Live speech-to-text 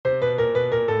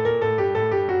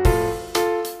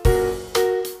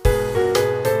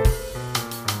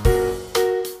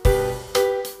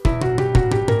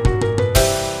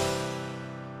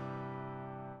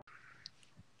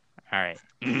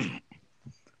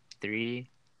3,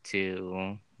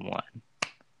 2, 1.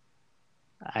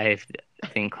 I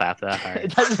didn't clap that hard.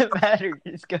 It doesn't matter.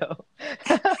 Just go.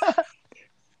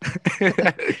 All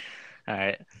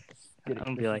right. I'm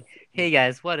gonna be like, hey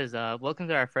guys, what is up? Welcome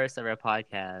to our first ever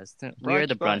podcast. We are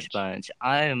the Brunch Bunch.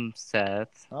 I'm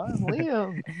Seth. I'm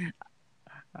Liam.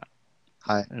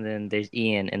 Hi. And then there's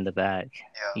Ian in the back.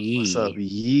 Yeah. What's up,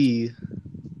 Yee?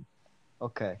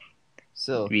 Okay.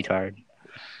 So. Retard.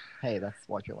 Hey, that's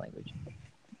watch your language.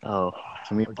 Oh.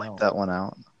 Can we bleep that one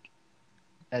out?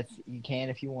 You can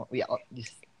if you want. Yeah.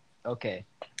 Just. Okay.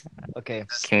 Okay.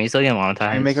 Can we still get monetized?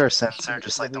 Can we make our censor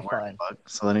just like the It'll be word fine. fuck?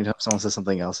 So anytime someone says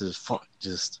something else, it's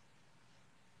just.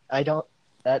 I don't.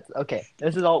 That's okay.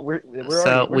 This is all we're.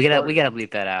 So we gotta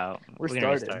bleep that out. We're gonna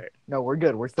started. restart. No, we're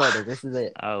good. We're started. This is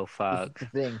it. Oh fuck. This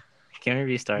is the thing. Can we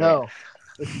restart? No.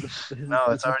 No,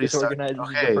 it's already started.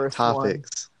 Okay,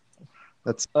 topics.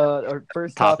 That's our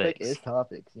first topic Topics. is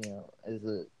topics. You know, is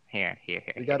it? Here.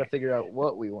 We got to figure out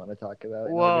what we want to talk about.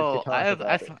 in order Whoa, to talk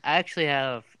about it. I actually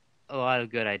have a lot of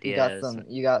good ideas.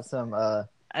 You got some.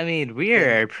 I mean,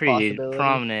 we're a pretty possibilities.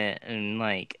 prominent and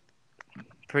like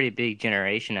pretty big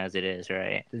generation as it is,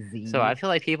 right? Disease. So I feel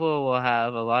like people will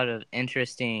have a lot of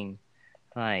interesting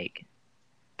like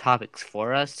topics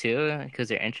for us too because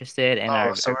they're interested in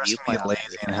our so we're just gonna viewpoint. be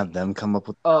lazy and have them come up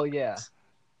with. Oh yeah.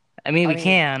 I mean, we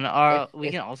can, or if-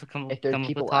 we can also come If there are up with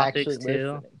people topics actually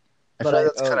too. listening. I feel like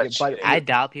that's kind of cheating. I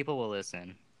doubt people will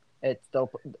listen. It's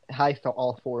still hi for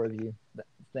all four of you.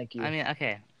 Thank you. I mean,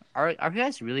 okay. Are you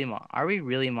guys really? Are we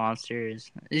really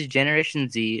monsters? Is Generation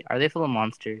Z? Are they full of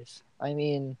monsters? I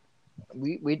mean,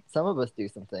 we some of us do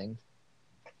some things.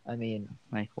 I mean,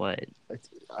 Like what?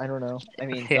 I don't know. I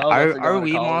mean, Okay, some of us are going to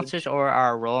we college. monsters or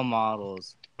are role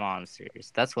models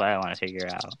monsters? That's what I want to figure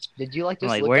out. Did you just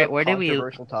Like, look where- up where did we-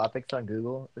 controversial topics on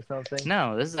Google or something?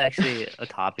 No, this is actually a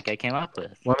topic I came up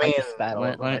with. Well, I mean, I just spat all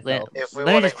Let, over let, myself. if we let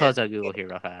me wanna just close out Google here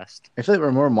real fast. I feel like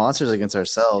we're more monsters against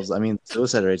ourselves. I mean,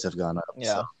 suicide rates have gone up.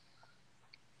 Yeah. So.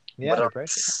 Yeah, What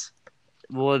depression. else?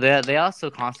 Well, they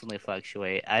also constantly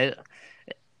fluctuate.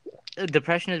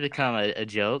 Depression has become a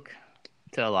joke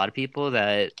to a lot of people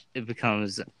that it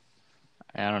becomes,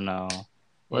 I don't know,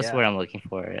 what's the Yeah. word I'm looking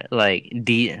for? Like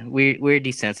we're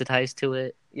desensitized to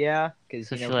it. Yeah, because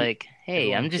So it's like,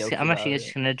 hey, everyone I'm jokes actually about just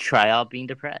it. gonna try out being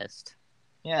depressed.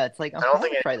 Yeah, it's like I'm I don't trying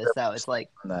think to try I- this out. It's like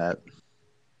That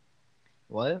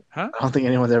what? I don't think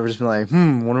anyone's ever just been like,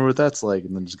 wonder what that's like,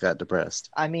 and then just got depressed.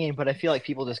 I mean, but I feel like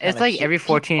people just It's kinda like every a lot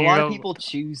 14-year-old of people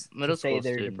choose middle to say school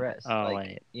they're student. depressed. Oh like,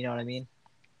 wait, you know what I mean?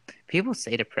 people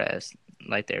say depressed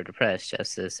like they're depressed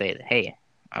just to say that, hey,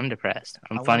 I'm depressed.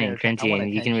 I'm I funny want and atten- I cringy, want and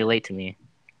you can attention. relate to me.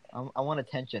 I want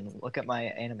attention. Look at my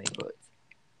anime quotes.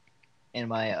 And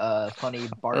my funny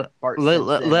Bart Simpson.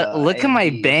 Look at my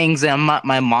AMVs. bangs and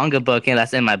my manga book, and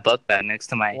that's in my book bag next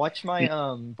to my. Watch my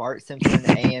Bart Simpson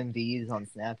AMVs on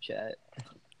Snapchat.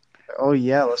 Oh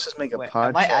yeah, let's just make a Wait, podcast.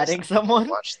 am I adding someone?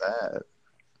 Watch that.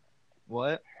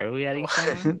 What? Are we adding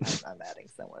someone? I'm adding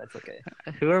someone. It's okay.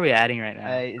 Who are we adding right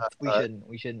now?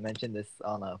 We shouldn't mention this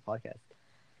on a podcast.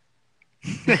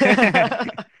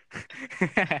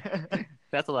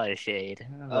 That's a lot of shade.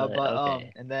 But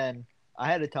okay. and then I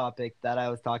had a topic that I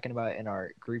was talking about in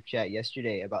our group chat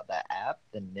yesterday about that app,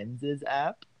 the Nimses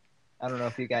app. I don't know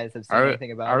if you guys have seen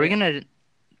anything about it. Are we gonna?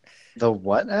 The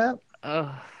what app?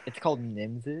 It's called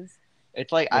Nimses.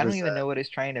 It's like What I don't is even that? know what it's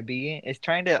trying to be. It's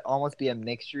trying to almost be a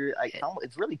mixture.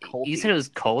 It's really culty. You said it was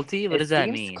culty. What It does that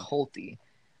seems mean? Culty.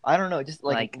 I don't know. Just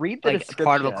like read the like description.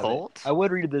 part of a it. cult? I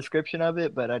would read the description of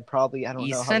it, but I'd probably I don't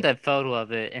You know. sent a photo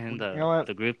of it in You know what?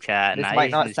 the group chat, and This I might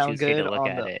just not choose sound here to good look on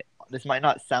at the- it. This might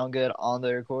not sound good on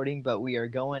the recording, but we are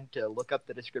going to look up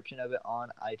the description of it on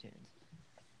iTunes.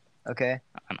 Okay.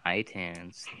 On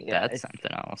iTunes. Yeah, That's it's-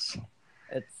 something else.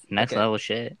 It's Next okay. level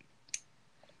shit.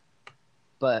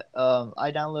 But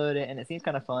I downloaded it and it seems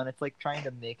kind of fun. It's like trying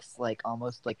to mix like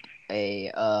almost like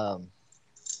a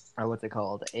or what's it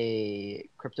called? A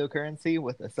cryptocurrency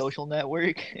with a social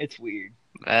network. It's weird.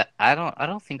 I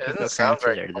don't think It doesn't sound cryptocurrencies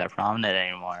very are that prominent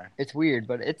anymore. It's weird,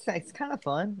 but it's kind of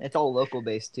fun. It's all local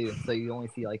based too, so you only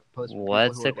see like posts. from people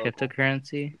What's who a are local.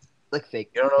 cryptocurrency? Like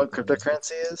fake. You don't know what fake money.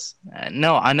 cryptocurrency is?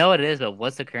 No, I know what it is, but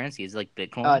what's the currency? Is it like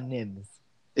Bitcoin? Nims.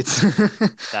 It's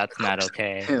That's not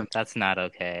okay. Him. That's not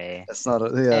okay. That's not a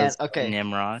yeah. And it's- okay,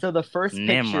 Nimrod. so the first picture,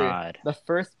 Nimrod. the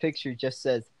first picture just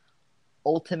says,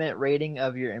 "Ultimate rating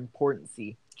of your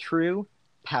importancy: true,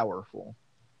 powerful."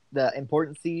 The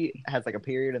importancy has like a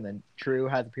period, and then true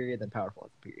has a period, then powerful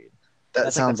has a period. that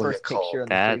That's sounds like like the a first cult. picture on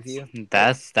the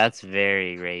preview. That's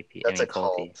very rapey. That's I mean, a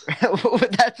culty.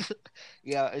 cult. That's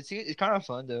yeah. It's kind of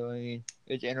fun though. I mean,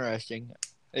 it's interesting.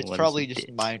 It's What probably does it just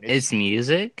do? mine. It's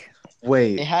music.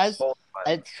 Wait. It has- hold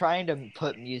It's trying to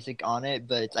put music on it,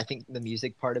 but I think the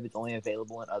music part of it's only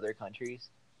available in other countries.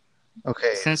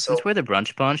 Okay, Since we're the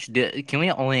brunch bunch, can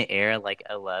we only air like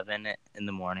 11 in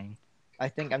the morning? I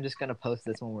think I'm just gonna post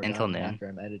this when we're until done noon. After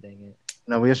I'm editing it.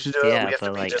 No, we have to do it. Yeah, We have but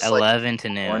to be like just 11 to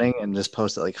noon. Morning and just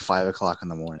post at like 5 o'clock in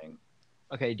the morning.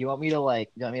 Okay, do you want me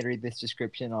to read this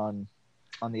description on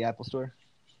the Apple Store?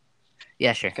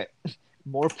 Yeah, sure. Okay.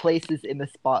 More places in the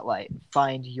spotlight.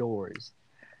 Find yours.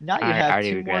 Now you have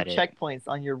 2 more checkpoints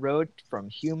on your road from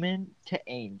human to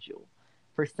angel,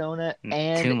 persona,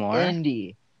 and 2 more?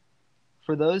 indie.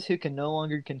 For those who can no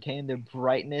longer contain their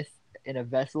brightness in a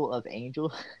vessel of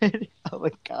angel. Oh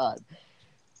my god.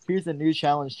 Here's a new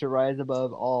challenge to rise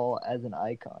above all as an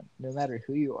icon. No matter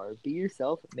who you are, be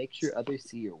yourself. Make sure others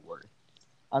see your worth.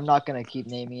 I'm not gonna keep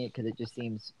naming it because it just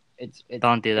seems it's.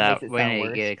 Don't do that. We're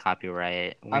gonna get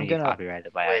copyright. We're gonna get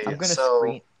copyrighted by wait, I'm gonna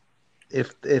screen.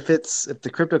 If the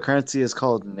cryptocurrency is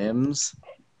called NIMS,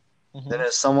 then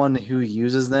is someone who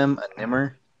uses them a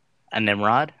Nimmer? A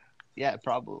Nimrod? Yeah,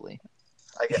 probably.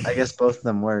 I guess both of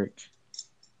them work.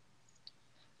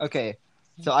 Okay,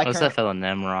 so I what's that fellow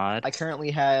Nimrod? I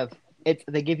currently have it's.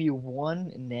 They give you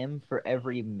 1 Nim for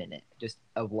every minute just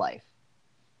of life.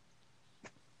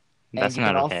 That's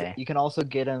not okay. You can also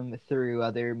get them through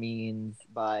other means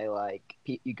by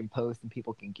you can post and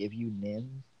people can give you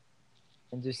Nims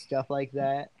and just stuff like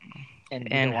that.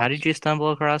 And how did you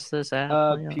stumble across this app?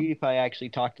 PewDiePie actually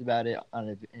talked about it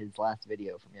on his last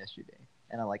video from yesterday,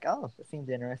 and I'm like, oh, that seems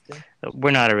interesting.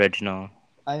 We're not original.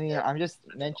 I mean, I'm just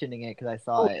mentioning it because I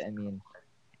saw it. I mean,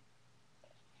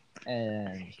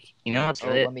 and you know what's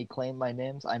really? Let me claim my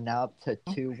Nims. I'm now up to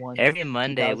 2-1. Every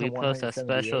Monday we post a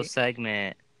special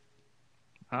segment.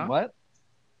 Huh? What?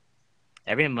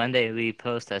 Every Monday we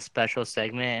post a special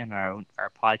segment in our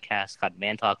podcast called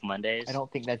Man Talk Mondays. I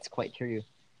don't think that's quite true.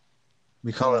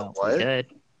 We call it what? We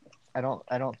could. I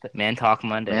don't think Man Talk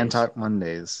Mondays. Man Talk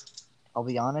Mondays. I'll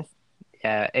be honest.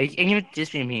 Yeah, it can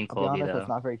just be me and Colby, I'll be honest, though. that's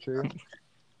not very true.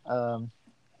 Do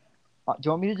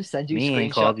you want me to just send you me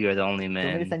and Colby are the only men. Do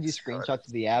you want me to send you screenshots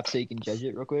of the app so you can judge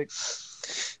it real quick?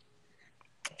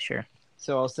 Sure.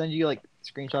 So I'll send you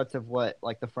screenshots of what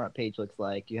the front page looks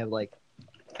like. You have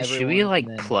should we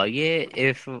plug it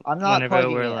if I'm not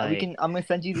plugging it. I'm gonna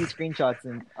send you these screenshots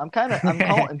and I'm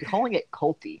calling it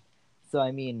culty. So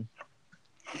I mean,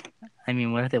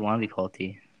 what if they want to be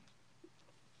culty?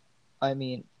 I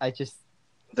mean,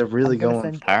 they're really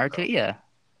going power to you.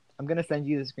 I'm gonna send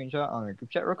you the screenshot on our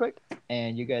group chat real quick,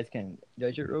 and you guys can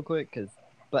judge it real quick.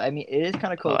 But I mean, it is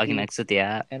kind of cool. I can exit the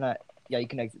app. And you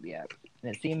can exit the app,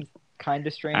 and it seems kind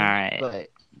of strange. All right. But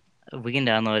we can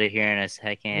download it here in a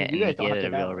second and give it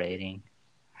a real rating.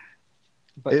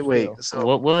 But so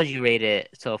what would you rate it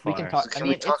so far? We can talk. Can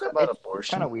we talk about abortion? It's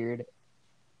kind of weird.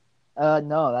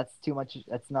 No, that's too much.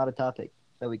 That's not a topic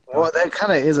that we. Well, that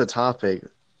kind of is a topic.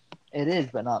 It is,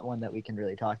 but not one that we can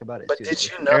really talk about. But did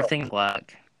you know everything's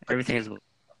black? Everything is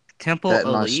Temple that in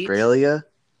Elite? Australia,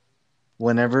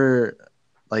 whenever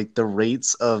the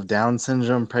rates of Down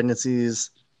syndrome pregnancies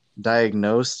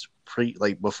diagnosed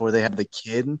before they have the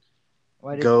kid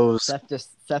goes. Seth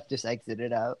just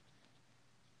exited out.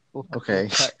 Okay.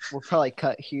 We'll probably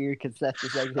cut here because Seth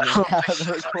just exited out of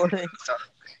the recording.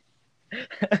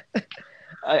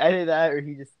 I did that, or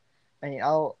he just. I mean,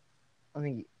 let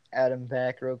me add him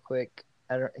back real quick.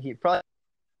 He probably.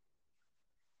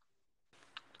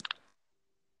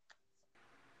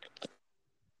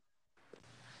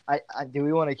 Do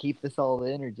we want to keep this all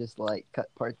in or just cut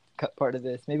part of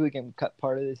this? Maybe we can cut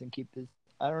part of this and keep this.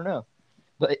 I don't know,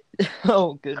 but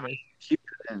oh goodness, keep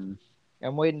it in.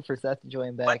 I'm waiting for Seth to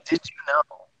join back. Did you know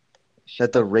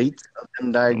that the rate of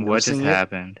them diagnosing what just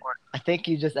happened? I think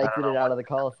you just exited out of the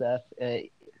call, Seth.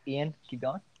 Ian, keep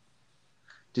going.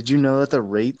 Did you know that the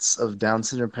rates of Down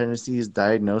syndrome pregnancies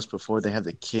diagnosed before they have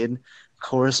the kid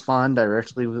correspond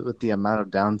directly with the amount of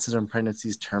Down syndrome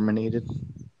pregnancies terminated?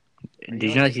 Did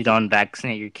you know if you don't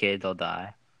vaccinate your kid, they'll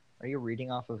die? Are you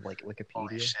reading off of Wikipedia?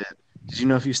 Holy shit. Did you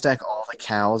know if you stack all the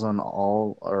cows on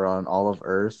all of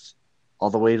Earth, all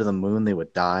the way to the moon, they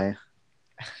would die?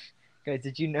 Guys,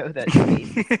 did you know that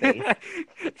space is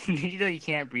space? Did you know you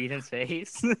can't breathe in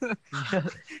space?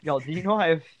 Y'all, do you know I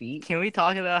have feet? Can we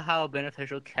talk about how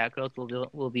beneficial cat growth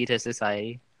will be to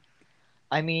society?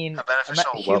 I mean,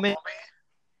 human.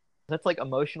 That's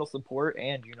emotional support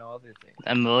and other things.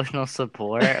 Emotional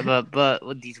support, but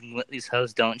these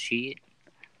hoes don't cheat.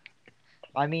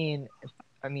 I mean,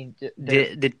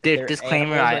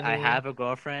 disclaimer: I have a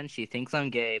girlfriend. She thinks I'm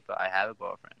gay, but I have a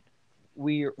girlfriend.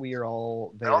 We are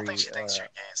all very. I don't think she thinks you're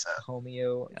gay, so.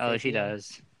 Homeo. Oh, she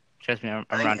does. Trust me, I'm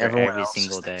around her every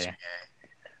single day.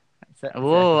 Seth,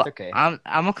 Well, it's okay.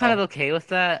 I'm kind of okay with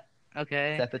that.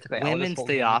 Okay, Seth, it's okay. I'll women just hold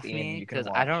stay hands off at the end and me you can because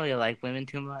I watch. don't really like women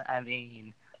too much. I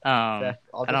mean, Seth, I'll I just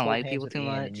don't hold like hands people at too the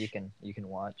end and much. you can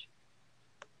watch.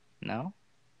 No,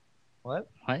 What?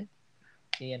 what?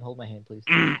 Ian, hold my hand, please.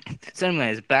 So,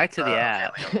 anyways, back to the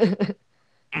app.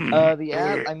 The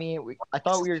app. I mean, I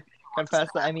thought we were kind of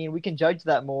past that. I mean, we can judge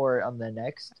that more on the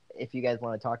next. If you guys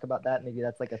want to talk about that, maybe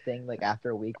that's like a thing. Like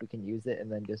after a week, we can use it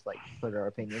and then just like put our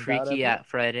opinions out of Freaky it. App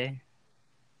Friday.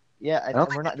 Yeah, I don't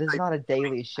and we're not. This is not a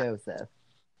daily show, Seth.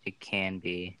 It can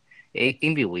be. It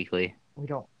can be weekly. We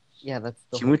don't. Yeah, that's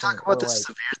the Can whole we thing. talk about Or, the like,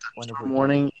 severe whenever thunderstorm we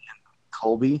warning in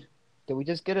Colby? Did we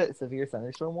just get a severe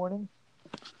thunderstorm warning?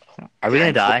 Are we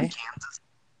gonna die?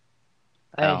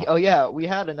 And, Oh. yeah, we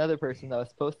had another person that was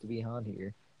supposed to be on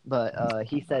here, but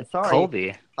he said, "Sorry,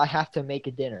 Colby. I have to make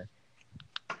a dinner."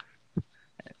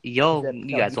 Yo, said- you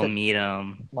no, guys he will said- meet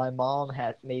him. My mom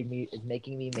is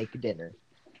making me make dinner.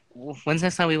 When's the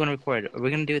next time we want to record? Are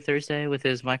we gonna do it Thursday with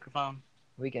his microphone?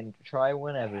 We can try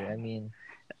whenever. I mean,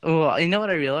 Well, you know what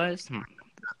I realized?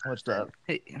 what's up?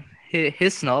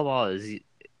 His snowball is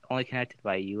only connected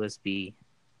by USB.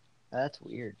 That's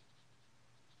weird.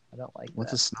 I don't like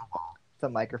What's that. a snowball? It's a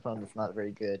microphone that's not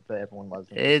very good, but everyone loves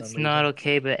it. It's not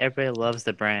okay, but everybody loves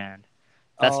the brand.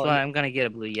 That's Oh, why I'm gonna get a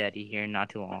Blue Yeti here not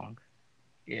too long.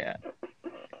 yeah.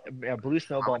 Blue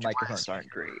snowball microphones aren't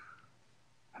great.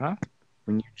 Huh?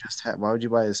 When you just had, why would you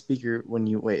buy a speaker when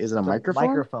you wait? Is it a It's microphone?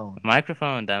 Microphone.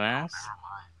 Microphone, dumbass.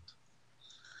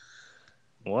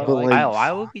 What? But, like-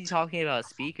 Why would we be talking about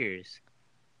speakers?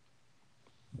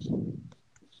 I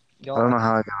don't know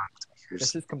how I got on speakers.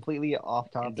 This is completely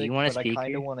off topic, want a but I kind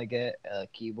speaker? of want to get a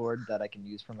keyboard that I can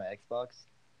use for my Xbox.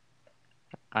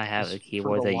 I have Just a for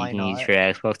keyboard the that you why can use not? for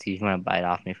Xbox. You want to buy it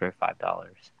off me for $5?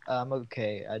 I'm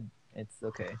okay. It's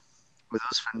okay. With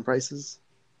those friend prices?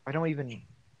 I don't even.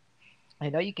 I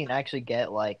know you can actually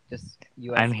get like just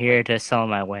USB. I'm here to sell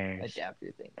my wares.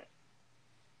 adapter thing.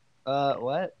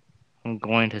 What? I'm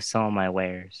going to sell my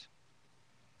wares.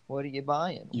 What are you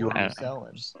buying? You What are you are-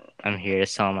 selling? I'm here to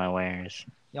sell my wares.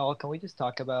 Y'all, can we just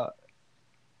talk about?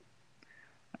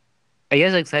 Are you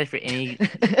guys excited for any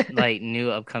like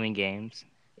new upcoming games?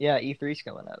 Yeah, E3's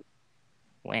coming up.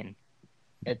 When?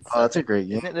 It's Oh, that's a great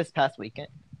game. isn't it this past weekend?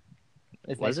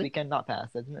 It's Was next it? weekend, not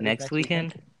past. Isn't it this Next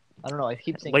weekend? I don't know. I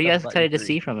keep saying. What are you stuff guys about excited to E3.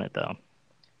 see from it though?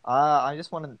 I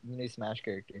just want a new Smash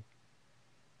character.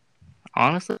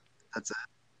 Honestly, That's it.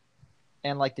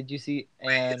 And like, did you see?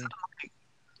 And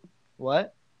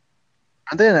what?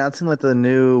 Aren't they announcing like the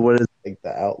new what is it, like the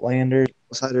Outlander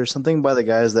or something by the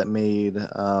guys that made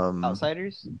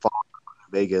Outsiders?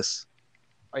 Vegas?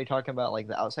 Are you talking about like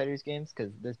the Outsiders games?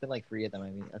 Because there's been like 3 of them. I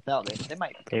mean, I thought they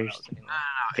might. Come There's- out soon.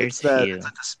 there's It's that few. it's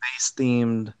like the space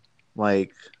themed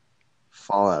like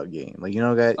Fallout game. Like you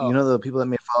know, guy, Oh. you know the people that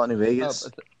made Fallout New Oh, Vegas.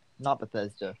 not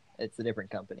Bethesda. It's a different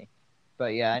company.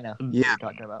 But yeah, I know what Yeah. you're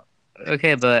talking about.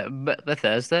 Okay, but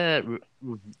Bethesda,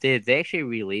 they actually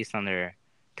released on their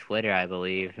Twitter, I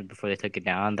believe, before they took it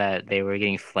down, that they were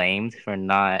getting flamed for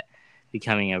not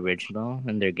becoming original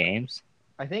in their games.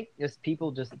 I think just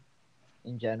people just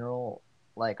in general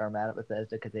like are mad at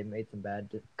Bethesda because they made some bad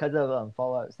because of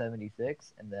Fallout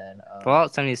 76 and then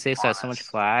Fallout 76 got so much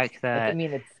flack I that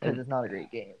mean it's because it's not a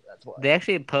great game. That's why. they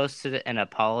actually posted an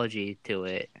apology to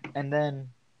it. And then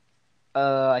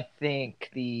I think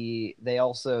they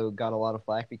also got a lot of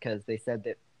flack because they said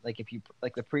that like if you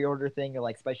like the pre-order thing or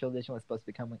like special edition was supposed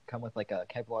to come with like a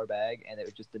Kevlar bag and it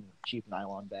was just a cheap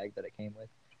nylon bag that it came with.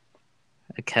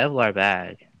 A Kevlar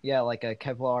bag. Yeah, like a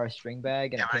Kevlar string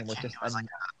bag and Yeah, it but came with it just was like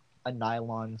a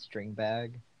nylon string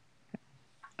bag.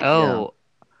 Oh,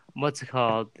 what's it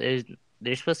called? There's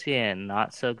supposed to be a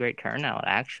not so great turnout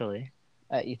actually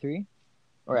At E3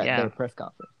 or at Yeah. their press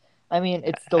conference. I mean,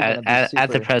 it's still gonna be super. at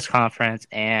the press conference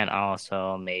and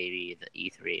also maybe the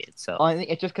E3 itself. Oh, I think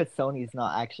it's just because Sony's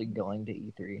not actually going to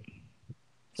E3.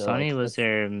 So Sony it's- was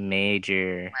their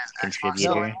major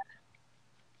contributor.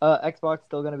 Xbox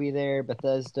still gonna be there.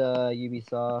 Bethesda,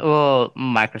 Ubisoft, Well,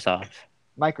 Microsoft.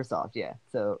 Microsoft, yeah.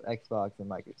 So Xbox and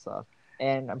Microsoft,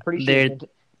 and I'm pretty They're- sure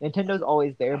Nintendo's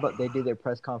always there, but they do their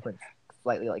press conference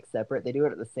slightly like separate. They do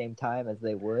it at the same time as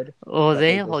they would. Well, but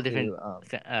they have a just whole do,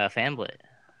 different fan base.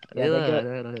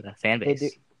 Yeah, Fan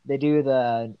base. They do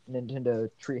the Nintendo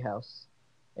Treehouse.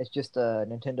 It's just a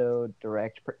Nintendo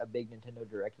Direct, a big Nintendo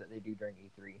Direct that they do during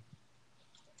E3.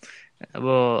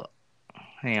 Well,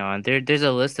 hang on. There's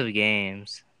a list of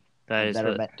games that That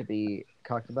are meant to be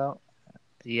talked about.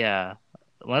 yeah.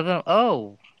 One of them.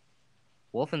 Oh,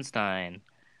 Wolfenstein.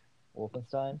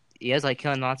 Wolfenstein. You guys like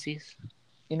killing Nazis?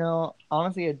 You know,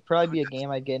 honestly, it'd probably be a game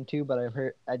I'd get into, but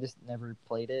I just never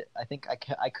played it. I think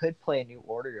I could play a New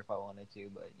Order if I wanted to,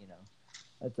 but you know,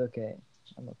 that's okay.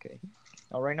 I'm okay.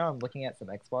 Right now I'm looking at some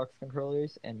Xbox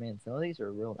controllers, and man, some of these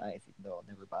are real nice, even though I'll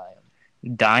never buy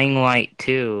them. Dying Light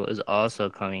 2 is also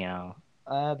coming out.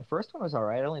 The first one was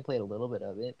alright. I only played a little bit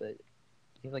of it, but it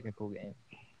seems like a cool game.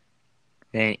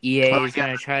 Then EA is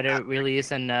gonna try to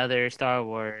release another Star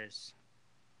Wars.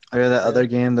 Oh yeah, that other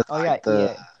game that's Oh like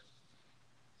yeah, EA.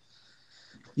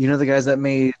 You know the guys that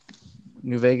made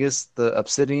New Vegas, the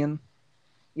Obsidian?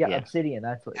 Yeah, Yeah. Obsidian.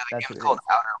 That's what Game's it called is.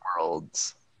 Outer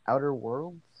Worlds. Outer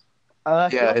Worlds.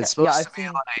 Yeah, it's supposed to be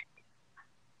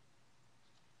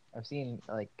I've seen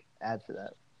like ads for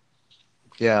that.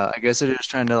 Yeah, I guess they're just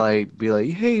trying to like be like,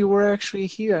 hey, we're actually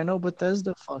here. I know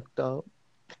Bethesda fucked up.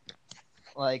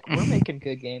 Like we're making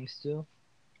good games too.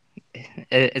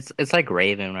 It's like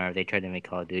Raven, where they tried to make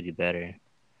Call of Duty better.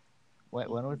 Wait,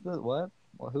 when was this? What?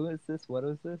 Well, who is this? What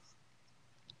is this?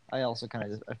 I also kind of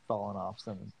just I've fallen off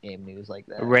some game news like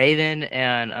that. Raven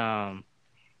and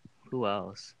who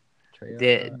else?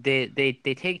 Treyarch.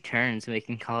 They take turns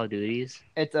making Call of Duties.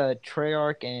 It's a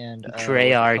Treyarch and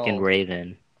Treyarch and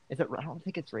Raven. Is it? I don't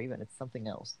think it's Raven. It's something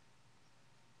else.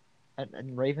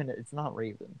 And Raven, it's not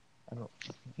Raven. I don't.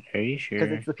 Are you sure?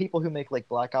 Because it's the people who make like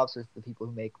Black Ops, or it's the people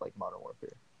who make like Modern Warfare.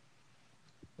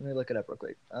 Let me look it up real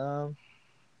quick.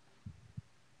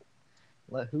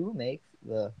 Who makes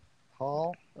the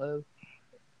Call of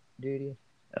Duty?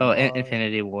 Oh,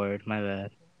 Infinity Ward. My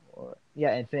bad.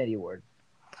 Yeah, Infinity Ward.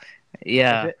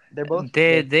 Yeah, they're both.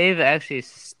 They've actually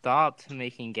stopped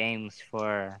making games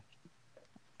for.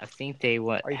 I think they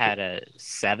had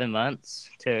 7 months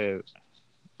to.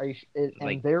 Are you?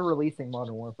 And they're releasing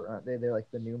Modern Warfare, aren't they? They're like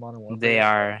the new Modern Warfare. They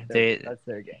are. That's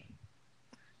their game.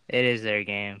 It is their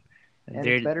game. And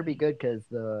it better be good because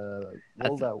the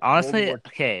honestly,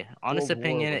 honest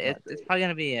opinion, it's probably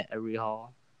gonna be a rehaul.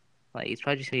 Like it's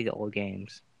probably just gonna be the old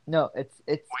games. No, it's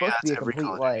supposed to be a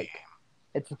complete like.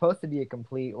 It's supposed to be a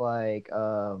complete like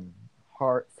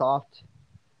soft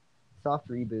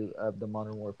reboot of the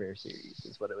Modern Warfare series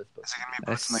is what it was supposed to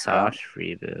be. A soft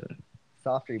reboot.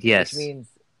 Soft reboot. Yes. Which means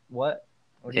what?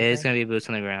 It is gonna be boots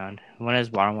on the ground. When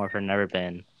has Modern Warfare never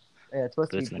been? Yeah, it's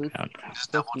supposed boots to be on the ground.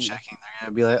 Just double checking. They're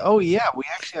gonna be like, oh yeah, we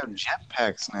actually have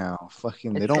jetpacks now.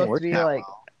 Fucking, they don't work that like,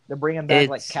 well. They're bringing back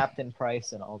like Captain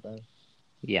Price and all that.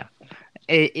 Yeah.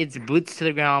 It's boots to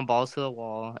the ground, balls to the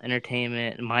wall,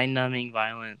 entertainment, mind-numbing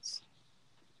violence.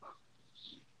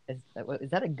 Is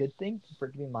that a good thing for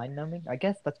it to be mind-numbing? I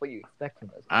guess that's what you expect from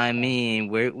those. I mean,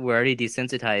 we're already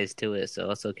desensitized to it,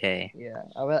 so it's okay. Yeah,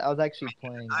 I was actually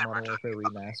playing Modern Warfare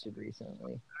Remastered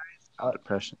recently.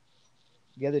 Depression.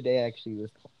 The other day, I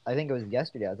think it was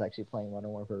yesterday, I was actually playing Modern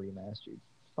Warfare Remastered.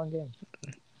 Fun game.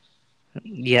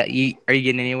 Yeah, are you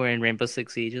getting anywhere in Rainbow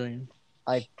Six Siege, Liam?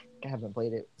 I haven't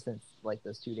played it since like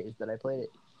those 2 days that I played it.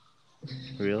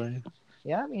 Really?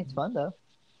 Yeah, I mean it's fun though.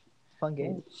 Fun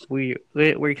game. We're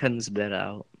cutting this bit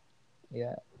out.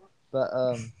 Yeah, but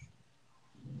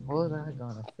what was I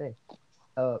gonna say?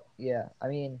 Oh yeah, I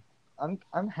mean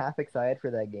I'm half excited for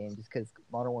that game just because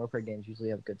Modern Warfare games usually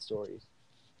have good stories.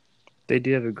 They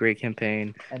do have a great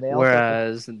campaign,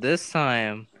 whereas this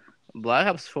time, Black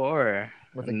Ops 4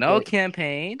 no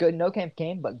campaign. Good, no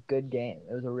campaign, but good game.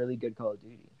 It was a really good Call of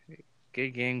Duty.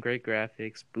 Good game, great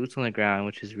graphics, boots on the ground,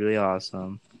 which is really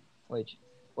awesome. Which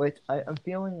I'm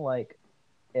feeling like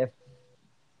if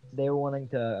they're wanting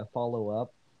to follow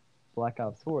up Black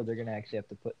Ops 4, they're gonna actually have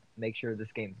to make sure this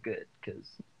game's good because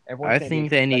I think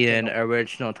they need an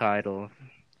original title.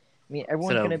 I mean,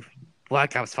 everyone's gonna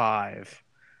Black Ops 5.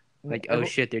 Like, oh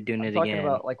shit, they're doing it again. I'm talking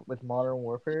about like with Modern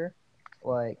Warfare,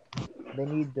 like they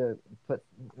need to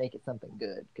make it something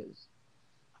good because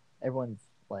everyone's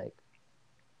like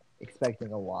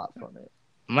expecting a lot from it.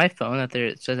 My phone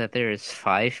says that there is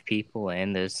 5 people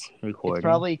in this recording. It's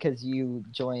probably because you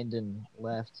joined and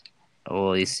left.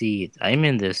 Oh, you see, I'm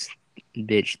in this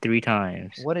bitch 3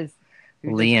 times. What is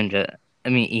Ian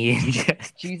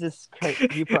just. Jesus Christ!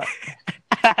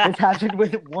 This happened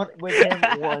with him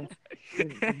once,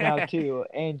 now 2,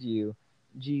 and you.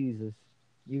 Jesus,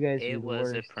 you guys. It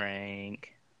was a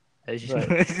prank. Let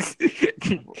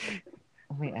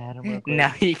me add him real quick. Now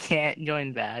he can't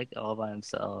join back all by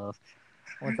himself.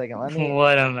 1 second, let me.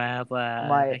 What a map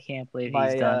lad! I can't believe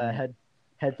he's done it.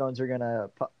 Headphones are gonna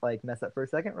like mess up for a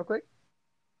second, real quick.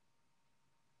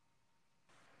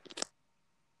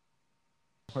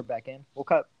 We're back in. We'll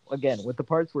cut again with the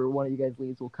parts where one of you guys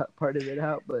leaves. We'll cut part of it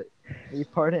out, but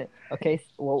leave part in. Okay,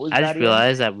 what was that? I just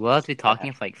realized that we'll have to be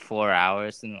talking for like 4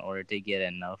 hours in order to get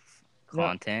enough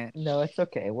content. No, it's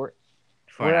okay.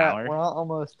 for an hour. We're on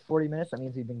almost 40 minutes. That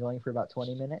means we've been going for about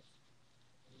 20 minutes.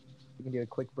 We can do a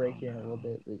quick break here in a little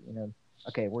bit. But,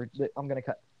 okay, I'm gonna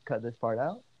cut this part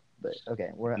out. But okay,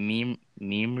 we're at meme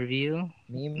review.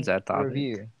 meme Is that topic?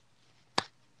 review.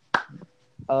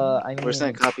 We're just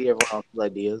gonna copy everyone else's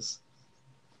ideas.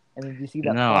 I mean, do you see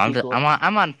that? No,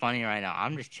 I'm on Funny right now.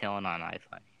 I'm just chilling on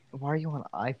iFunny. Why are you on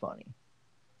iFunny?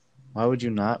 Why would you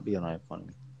not be on iFunny?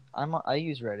 I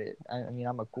use Reddit. I mean,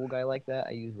 I'm a cool guy like that.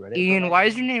 I use Reddit. Ian, why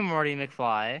is your name Marty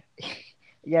McFly?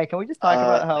 Yeah, can we just talk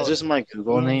about how it's just my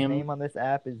Google Ian's name. name on this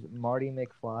app is Marty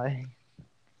McFly?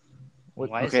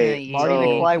 Why is okay, it Marty so-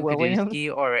 McFly Williams?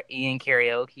 Paduski or Ian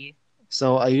Karaoke?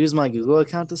 So I use my Google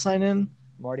account to sign in.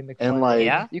 Marty McFly. And, like,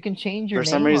 Yeah? You can change your for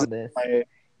name some reason, on this. my,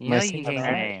 You My know you can change your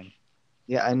secret-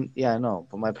 name. I know,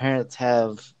 but my parents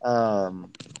have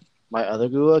my other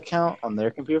Google account on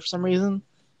their computer for some reason.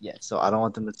 Yes. So I don't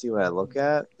want them to see what I look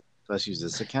at. So I just use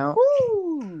this account.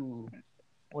 Woo!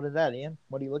 What is that, Ian?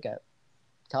 What do you look at?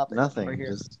 Topic. Nothing. Right here.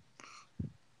 Just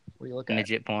What do you look at?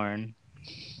 Midget porn.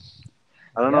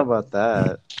 I don't know about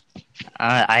that.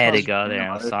 I had to Oh, go there.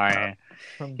 I'm no, sorry.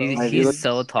 From He's, those- he's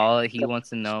so tall. He wants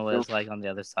to know what it's like on the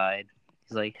other side.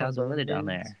 He's like, how's the weather down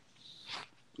there?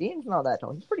 Ian's not that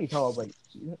tall. He's pretty tall, but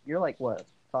you're like what,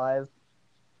 5?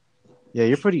 Yeah,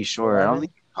 you're pretty short. I don't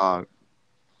think you talk.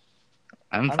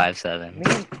 I'm I'm- 5'7".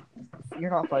 Me,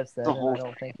 you're not 5'7". The whole I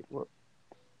don't think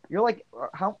you're like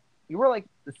how you were like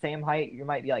the same height. You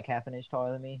might be like half an inch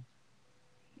taller than me.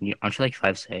 Aren't you like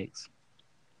 5'6"?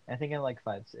 I think I'm like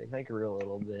 5'6". I grew a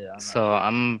little bit. I'm not So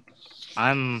sure.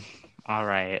 I'm all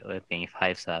right with being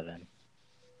 5'7".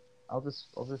 I'll just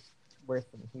wear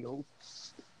some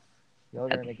heels. Y'all are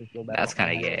gonna make me feel bad. That's about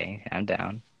kind my of height. gay. I'm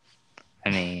down. I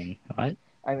mean, what?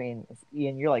 I mean,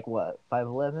 Ian, you're like what,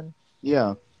 5'11"?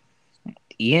 Yeah.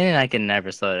 Ian and I can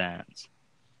never slow dance.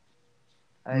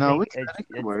 No, we think could- that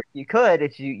could work. you could.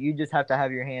 It's you just have to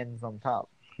have your hands on top.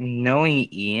 Knowing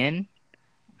Ian,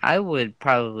 I would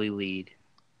probably lead.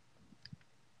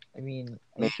 I mean, are you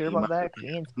Maybe sure you about might- that? 'Cause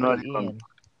Ian's I'm not pretty even- Ian.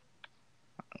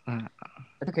 Uh,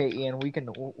 It's okay, Ian.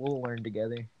 We'll learn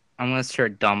together. I'm gonna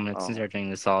start dominance Oh. and start doing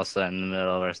the salsa in the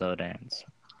middle of our slow dance.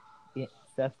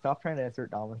 Seth, stop trying to assert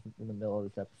dominance in the middle of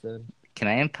this episode. Can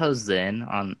I impose Zen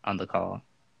on the call?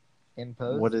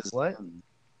 Impose. What is what?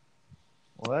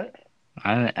 What?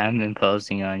 I'm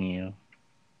imposing on you.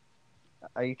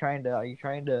 Are you trying to?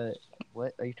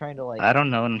 What? Are you trying to like? I don't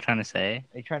know what I'm trying to say.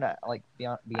 Are you trying to like be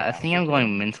on? Be an I think I'm alpha going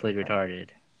kid? mentally retarded.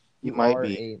 You might are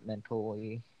be. a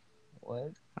mentally.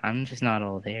 What? I'm just not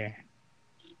all there.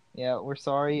 Yeah, we're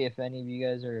sorry if any of you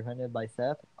guys are offended by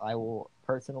Seth. I will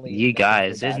personally. You make him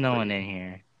guys, feel there's bad no for one you. in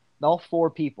here. All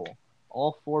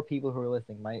four people who are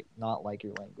listening might not like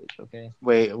your language. Okay.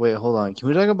 Wait, hold on. Can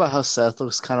we talk about how Seth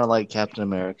looks kind of like Captain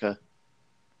America?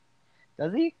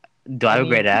 Does he? Do I have a mean,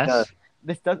 great ass? does.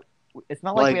 This does. It's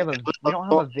not like we Like, have we don't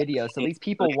have a video, so these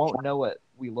people won't know what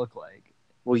we look like.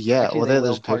 Well, yeah. Actually, Well, they there's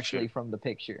will a partially picture. from the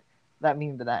picture. That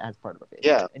means that has part of a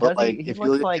video. Yeah, And but, does he- like, he if you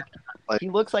looks look like like- he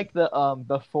looks like the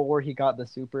before he got the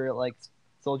super like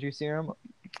soldier serum.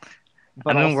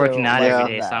 But I've been also working out Yeah.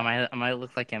 every day, so that. I might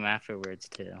look like him afterwards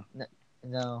too.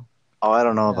 No, Oh, I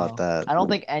don't know no. about that. I don't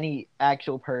think any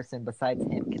actual person besides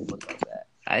him can look like that.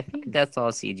 I think that's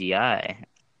all CGI.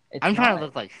 It's I'm trying not. to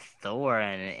look like Thor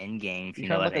in an Endgame, if You you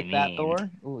know trying to what look I like mean. that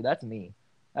Thor? Ooh, that's me.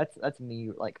 That's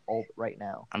me like old right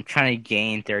now, I'm trying to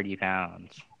gain 30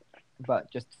 pounds.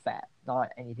 but just fat, not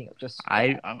anything. Just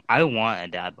fat. I want a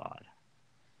dad bod.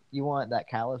 You want that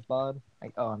callus bod?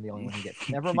 Like, oh, I'm the only one who gets.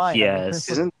 Never mind. Yes.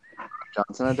 Isn't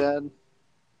Johnson a dad?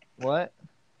 What?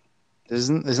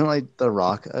 Isn't like The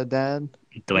Rock a dad?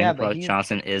 Dwayne Yeah, but Rock he's-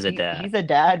 Johnson is a dad. He's a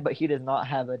dad, but he does not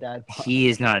have a dad bod. He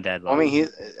is not a dad bod. I mean,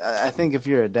 I think if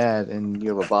you're a dad and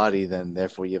you have a body, then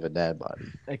therefore you have a dad body.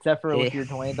 Except for if Eh. you're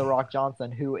Dwayne the Rock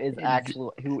Johnson, who is an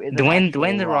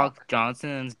Dwayne the Rock. Rock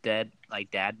Johnson's dad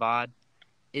bod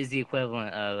is the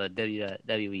equivalent of a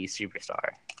WWE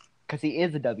superstar. Because he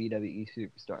is a WWE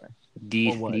superstar.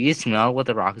 Do Or what? you smell what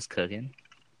the Rock is cooking?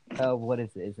 What is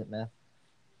it? Is it meth?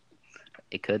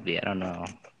 It could be. I don't know.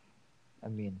 I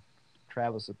mean,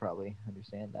 Travis would probably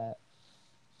understand that.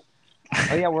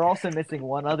 Oh yeah, we're also missing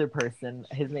one other person.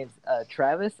 His name's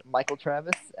Michael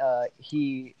Travis.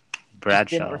 He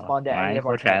Bradshaw. didn't respond to any of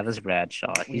Michael our Travis texts.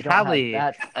 Bradshaw. we He's don't have probably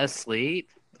that. asleep,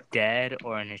 dead,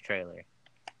 or in his trailer,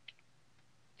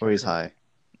 Or he's high.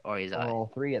 or he's Or out.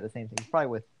 all three at the same time. He's probably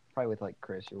with like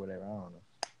Chris or whatever. I don't know.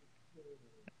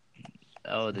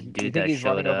 Oh, the You dude think that he's showed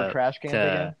running over up. trash cans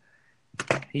again?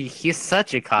 He's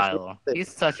such a Kyle. He's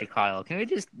such a Kyle. Can we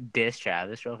just diss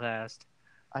Travis real fast?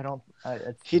 I don't.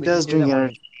 He we does can do drink that when-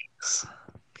 energy drinks.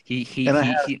 He he And I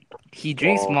he have he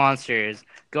drinks well, monsters,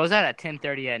 goes out at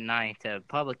 10:30 at night to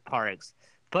public parks,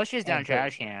 pushes down And to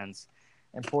trash cans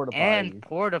and porta and potties.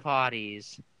 porta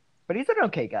potties. But he's an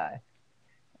okay guy.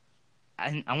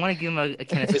 I want to give him a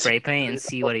can of spray paint and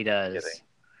see what he does.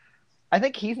 I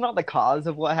think he's not the cause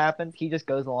of what happens. He just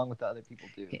goes along with what other people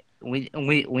do. We I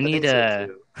need think so a.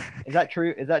 too. Is that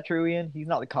true? Is that true, Ian? He's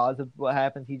not the cause of what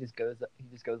happens. He just goes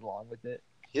along with it.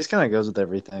 He just kind of goes with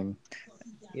everything.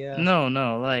 Yeah.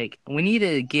 No, like we need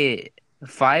to get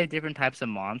 5 different types of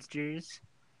monsters,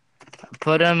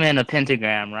 put them in a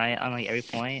pentagram, right, on like every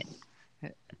point.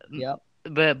 Yep.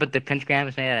 But the pentagram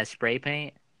is made out of spray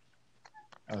paint,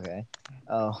 Okay.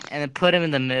 Oh. and then put him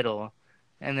in the middle,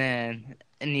 and then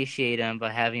initiate him by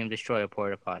having him destroy a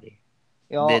porta potty.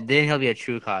 Y'all, Then he'll be a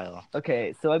true Kyle.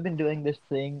 okay, so I've been doing this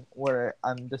thing where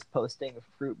I'm just posting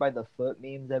fruit by the foot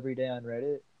memes every day on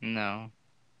Reddit. No.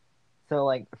 So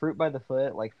like fruit by the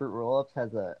foot, like Fruit Roll Ups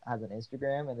has an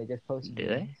Instagram and they just post Do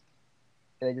memes.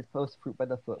 They just post fruit by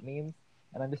the foot memes,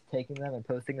 and I'm just taking them and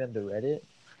posting them to Reddit.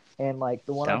 And like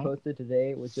the one I Don't. posted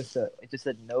today was it just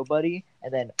said nobody,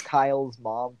 and then Kyle's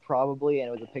mom probably, and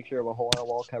it was a picture of a hole in a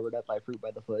wall covered up by fruit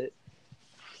by the foot.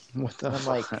 What the And I'm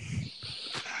like, fuck?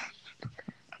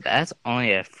 That's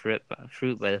only a fruit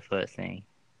by the foot thing.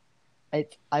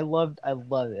 I love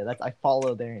it. I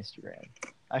follow their Instagram.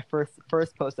 I first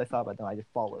post I saw about them, I just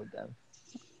followed them.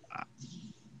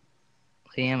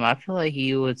 Liam, I feel like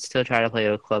you would still try to play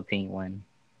with Club Penguin.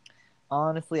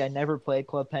 Honestly, I never played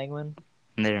Club Penguin.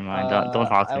 Never mind. Don't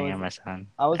talk to I me was- or my son.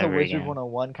 I was a ever Wizard again.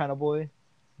 101 kind of boy.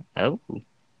 Oh,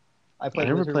 I played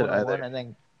never Wizard played 101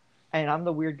 either. and I'm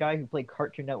the weird guy who played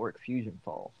Cartoon Network Fusion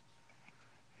Fall.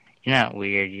 you're not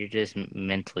weird. You're just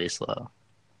mentally slow.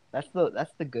 That's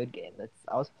the good game.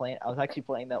 I was actually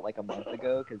playing that like a month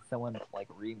ago because someone like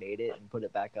remade it and put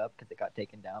it back up because it got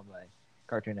taken down by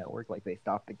Cartoon Network. Like they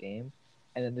stopped the game,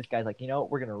 and then this guy's like, you know what,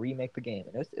 we're gonna remake the game,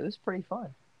 and it was pretty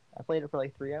fun. I played it for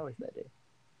like 3 hours that day.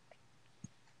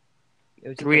 It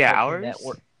was just 3 a Cartoon hours?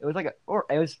 Network. It was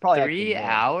it was probably actually 3 more,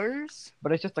 hours?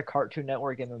 but it's just a Cartoon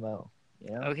Network MMO.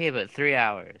 You know, Okay, but 3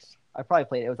 hours. I probably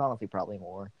played it. It was honestly probably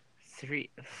more. 3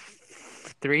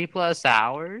 plus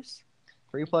hours?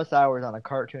 3+ hours on a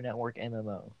Cartoon Network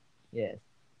MMO. Yes.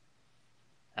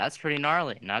 That's pretty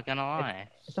gnarly. Not gonna lie.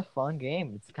 It's a fun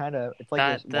game. It's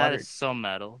like That is so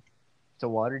metal. it's a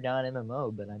watered down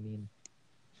MMO, but I mean,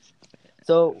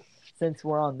 so since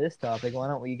we're on this topic, why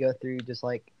don't we go through just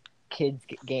like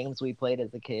games we played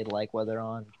as a kid, like whether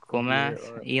on Cool computer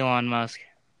math. or Elon Musk.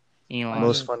 Elon.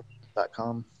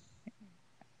 Mostfun.com.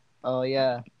 oh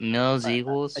yeah, Mills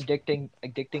Eagles. addicting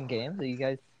games. Are you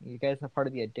guys are part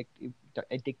of the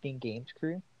addicting games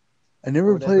crew? I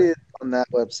never Whatever. played on that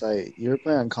website. You ever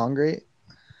play on Congregate?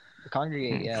 The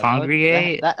Congregate, yeah.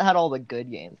 Congregate? That had all the good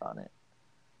games on it.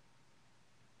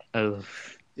 Oh,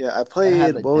 Yeah, I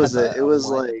played. What was had it? the It was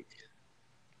online- like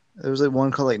there was like one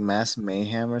called like Mass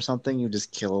Mayhem or something. You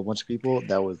just kill a bunch of people.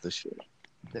 That was the shit.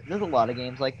 There's a lot of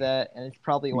games like that, and it's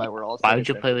probably why we're all. why so would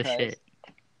you play with desensitized. shit?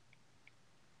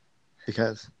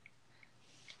 Because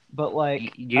But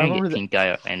like, You're I gonna remember get pink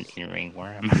eye and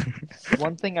ringworm.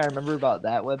 one thing I remember about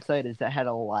that website is that had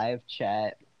a live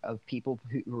chat of people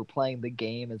who were playing the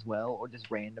game as well, or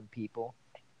just random people.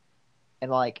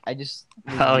 And like, it was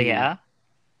Oh weird. yeah.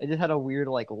 It just had a weird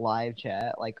like live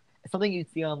chat, like something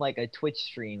you'd see on like a Twitch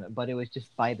stream, but it was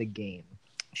just by the game.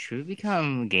 Should we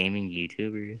become gaming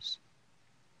YouTubers?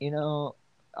 You know,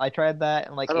 I tried that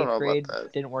in like I don't know 8th about grade,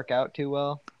 that. didn't work out too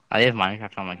well. I have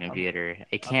Minecraft on my computer.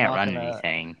 It can't not run gonna-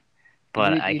 anything,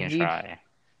 but I you'd can need- try.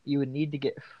 You would need to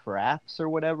get Fraps or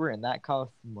whatever, and that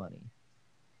costs money.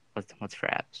 What's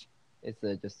Fraps? It's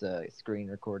just a screen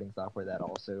recording software that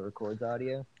also records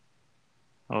audio.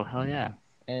 Oh hell yeah!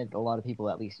 And a lot of people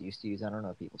at least used to use. I don't know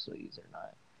if people still use it or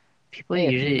not. People Hey,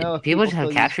 if you usually know if people people just have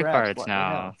still use capture Fraps, cards let me now.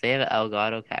 know. They have an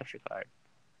Elgato capture card.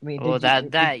 I mean, Well,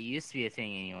 did that used to be a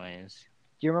thing, anyways.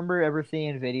 do you remember ever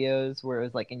seeing videos where it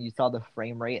was like, and you saw the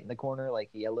frame rate in the corner, like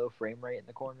yellow frame rate in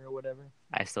the corner or whatever?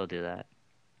 I still do that.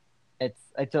 It's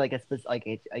like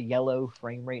a yellow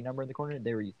frame rate number in the corner.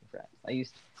 They were using Fraps. I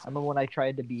remember when I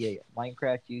tried to be a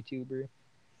Minecraft YouTuber.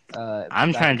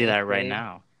 I'm back trying in to do that 8th right grade.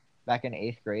 now. Back in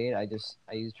 8th grade, I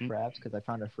used Hmm. Fraps because I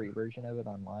found a free version of it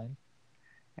online.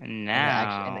 And And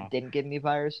now, it didn't give me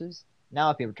viruses. Now,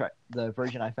 if you ever try the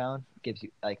version I found, gives you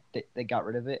like they got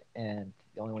rid of it, and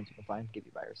the only ones you can find give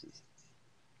you viruses.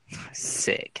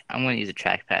 sick. I'm gonna use a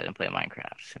trackpad and play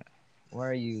Minecraft. Why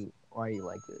are you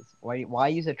like this? Why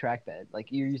use a trackpad? Like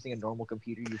you're using a normal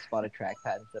computer, you spot a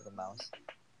trackpad instead of a mouse.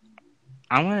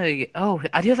 I'm gonna get. Oh,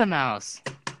 I do have a mouse.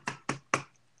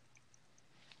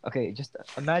 Okay, just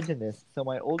imagine this. So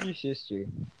my older sister,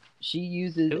 she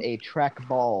uses Who? a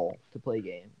trackball to play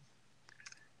games.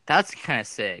 That's kind of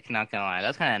sick. Not gonna lie,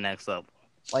 that's kind of next level.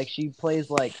 Like she plays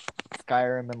like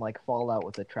Skyrim and like Fallout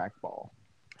with a trackball.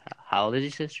 How old is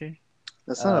your sister?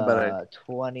 That's not a bad idea.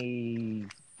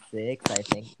 26, I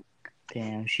think.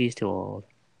 Damn, she's too old.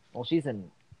 Well, she's in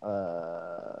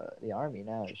the army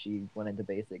now. She went into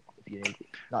basic. If you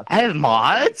not. I have basic,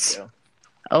 mods? so.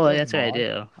 Oh, You have that's what I mods?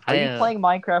 do. Are you playing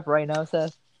Minecraft right now,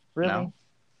 Seth? Really? No.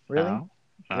 Really? No.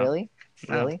 No. Really?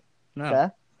 No. Really?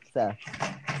 No. Seth,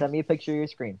 send me a picture of your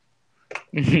screen.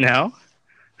 No.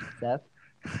 Seth.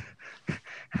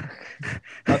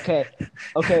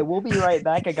 Okay, we'll be right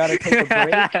back. I gotta take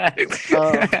a break.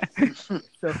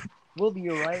 So we'll be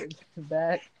right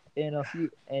back in a few,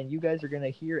 and you guys are gonna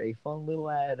hear a fun little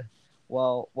ad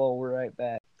while we're right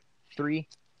back. 3,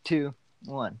 2,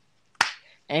 1,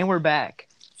 and we're back.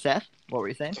 Seth, what were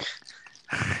you saying?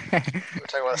 We're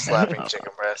talking about slapping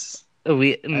chicken breasts.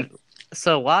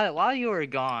 So while you were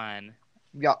gone,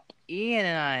 Yeah. Ian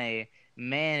and I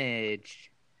managed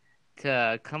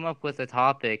to come up with a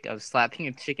topic of slapping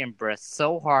a chicken breast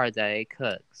so hard that it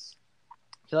cooks.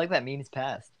 I feel like that meme's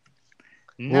passed.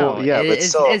 No, Well, yeah, but it's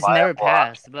still a never viable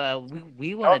passed. But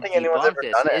we I want don't to think anyone's debunk ever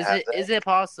this. done it, has Is it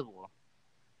possible?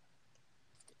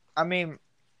 I mean,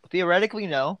 theoretically,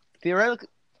 no. Theoretically,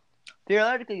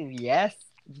 yes,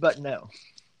 but no.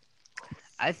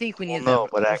 I think we need no,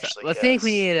 but actually, I think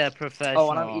we yes. need a professional Oh,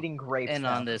 and I'm eating grapes in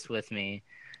now. on this with me.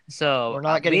 So We're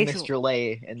not getting Mr.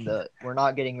 Lay in the. We're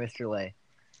not getting Mr. Lay.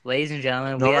 Ladies and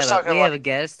gentlemen, No, we we're have talking a like-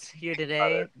 guest here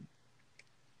today.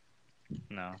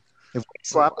 No. If we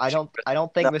slap a I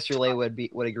don't think No. Mr. Lay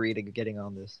would agree to getting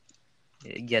on this.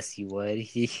 Yes, he would.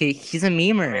 He's a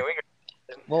memer. I mean, we could-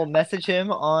 We'll message him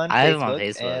on I have him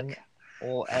Facebook, on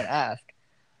Facebook. and ask,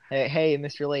 hey,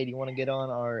 Mr. Lay, do you want to get on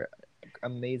our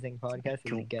amazing podcast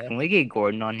as a guest? Can we get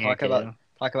Gordon on here too?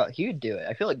 Talk about he would do it.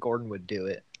 I feel like Gordon would do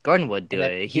it. Gordon would do And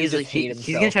then it. he would He's just hate he's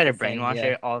himself gonna try to for saying brainwash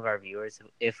yes. all of our viewers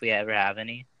if we ever have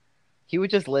any. He would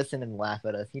just listen and laugh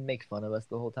at us. He'd make fun of us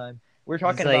the whole time. We're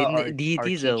talking He's like, about our these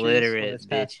teachers illiterate from this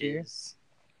past year. bitches.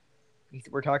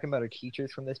 We're talking about our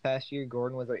teachers from this past year.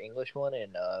 Gordon was our English one,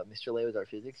 and Mr. Lay was our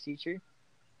physics teacher.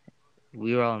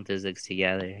 We were all in physics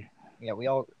together. Yeah,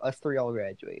 us three all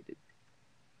graduated.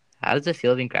 How does it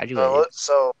feel being graduated?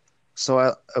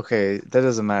 Okay, that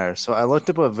doesn't matter. So I looked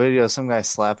up a video of some guy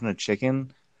slapping a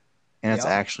chicken, and it's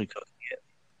Yeah. actually cooking it.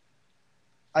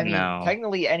 I mean, No.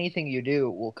 technically anything you do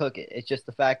will cook it. It's just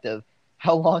the fact of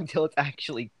how long till it's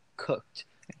actually cooked.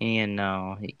 Ian,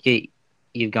 no,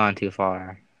 you've gone too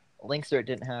far. Linkster, it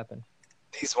didn't happen.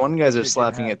 These one guys are Didn't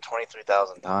slapping happen. it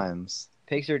 23,000 times.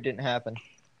 Pixar, it didn't happen.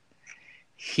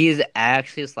 He's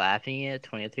actually slapping it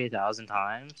 23,000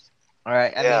 times. All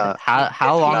right, I Yeah. mean, How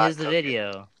It's long not is the cooking.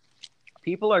 video?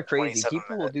 people are crazy. 27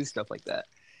 People will do minutes. stuff like that.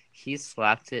 He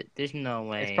slapped it. There's no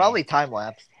way. It's probably time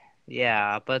lapse.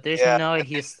 Yeah, but there's Yeah. no way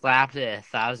he slapped it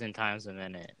 1,000 times a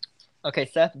minute. Okay,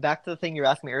 Seth, back to the thing you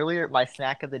asked me earlier, my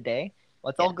snack of the day.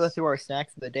 Let's all go Yes. through our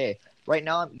snacks of the day. Right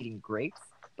now I'm eating grapes,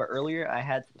 but earlier I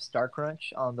had some Star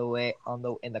Crunch in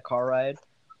the car ride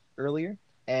earlier,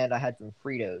 and I had some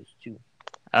Fritos too.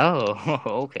 Oh,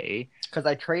 okay. Because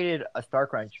I traded a Star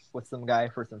Crunch with some guy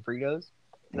for some Fritos.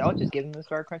 And I would just give him the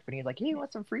Star Crunch, but he's like, "Hey, you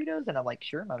want some Fritos?" And I'm like,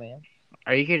 "Sure, my man."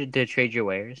 Are you here to trade your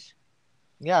wares?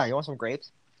 Yeah, you want some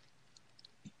grapes?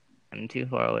 I'm too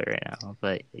far away right now,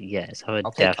 but yes, I would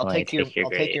I'll definitely take your- take your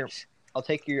I'll take your- grapes. I'll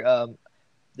take your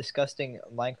disgusting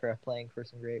Minecraft playing for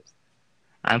some grapes.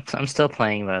 I'm still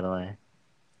playing, by the way.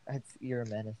 You're a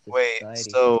menace to Wait, society.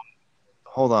 so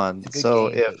hold on. It's a good So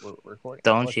game, if but we're recording.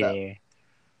 Don't What's you up? dare.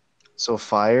 so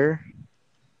fire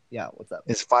Yeah, what's up?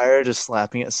 is fire just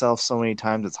slapping itself so many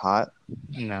times it's hot?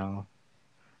 No.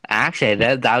 Actually,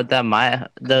 that might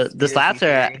the Conspiracy slaps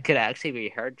theory. could actually be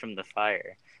heard from the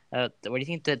fire. Where do you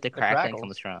think that the crackling crackles.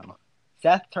 comes from?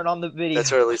 Seth, turn on the video.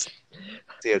 That's or at least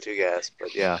CO2 gas,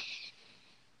 but yeah.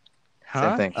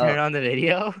 Huh? thing. Turn on the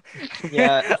video.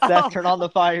 Yeah, Seth, Oh. turn on the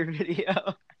fire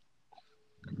video.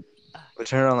 But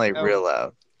turn it on like Oh. real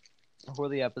loud. Before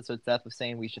the episode, Seth was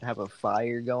saying we should have a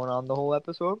fire going on the whole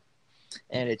episode,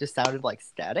 and it just sounded like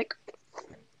static.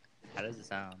 How does it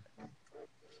sound?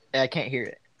 I can't hear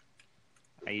it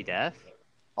Are you deaf?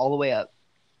 all the way up.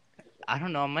 I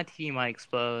don't know. My TV might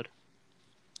explode.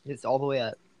 It's all the way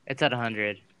up. It's at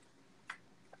 100.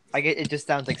 It just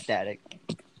sounds like static.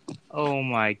 Oh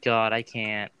my god! I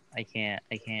can't.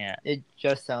 It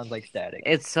just sounds like static.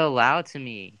 It's so loud to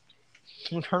me.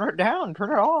 Turn it down.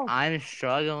 Turn it off. I'm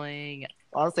struggling.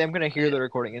 Honestly, I'm gonna hear the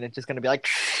recording, and it's just gonna be like,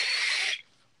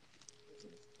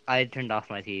 I turned off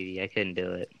my TV. I couldn't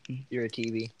do it. "You're a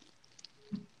TV."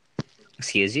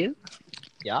 Excuse you?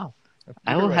 Yeah.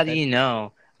 I will have you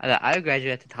know that I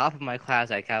graduated at the top of my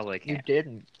class at Cowboy You Camp.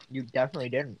 didn't. You definitely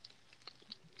didn't.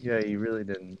 Yeah, you really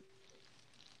didn't.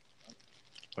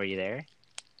 Were you there?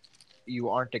 You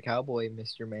aren't a cowboy,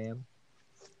 Mr. Ma'am.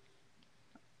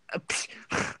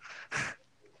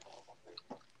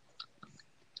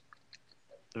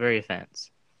 Very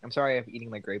offense. I'm sorry if eating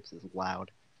my grapes is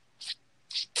loud.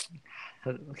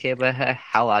 Okay, but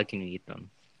how loud can you eat them?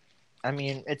 I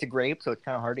mean, it's a grape, so it's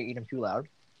kind of hard to eat them too loud.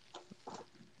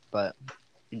 But,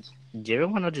 Do you ever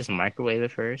want to just microwave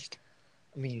it first?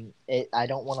 I mean, I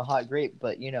don't want a hot grape,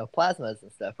 but, you know, plasmas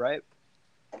and stuff, right?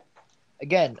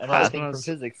 Again, another thing from Plasmas.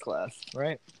 physics class,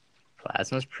 right?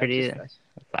 Plasma's pretty. Exercise.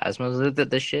 Plasma's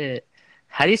the shit.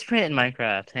 How do you sprint in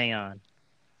Minecraft? Hang on.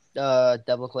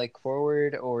 Double click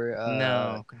forward or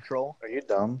No. control. Are you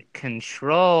dumb?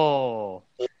 Control.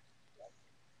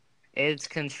 It's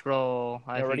control.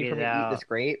 I You ready for figured me it to eat out. this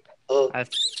grape? I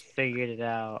figured it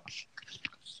out.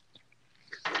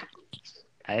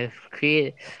 I've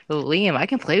created. Liam, I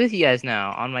can play with you guys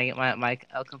now on my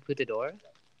El Computador.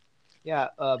 Yeah,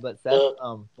 but Seth,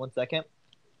 1 second.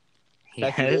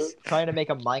 Seth, you're Yes. trying to make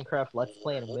a Minecraft Let's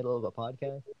Play in the middle of a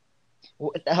podcast?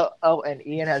 What the hell? Oh, and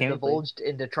Ian has Can't divulged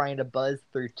into trying to buzz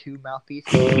through 2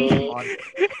 mouthpieces on...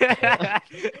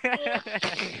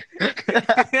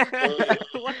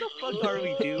 What the fuck are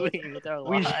we doing with our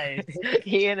lives?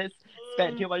 Ian has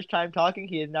spent too much time talking.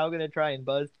 He is now going to try and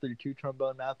buzz through 2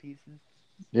 trombone mouthpieces.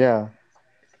 Yeah.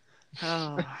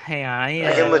 Oh, hang on.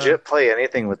 I can legit play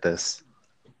anything with this.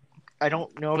 I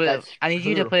don't know if But that's I need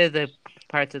you to true. play the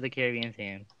Parts of the Caribbean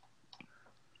theme.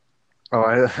 Oh,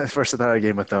 at first I thought of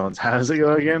Game of Thrones. How does it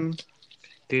go again?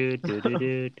 Do. Don't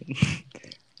be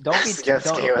Yes, Game of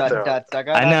Thrones.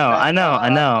 I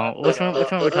know. Which one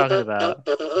we're talking about?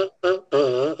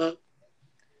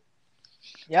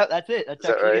 Yep, that's it. That's Is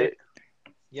that actually right? it.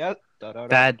 Yep.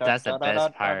 That's the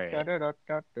best part.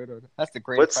 That's the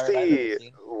greatest What's part I've ever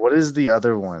seen. what is the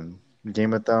other one?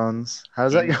 Game of Thrones.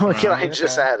 How's that Game of going again? I Thrones.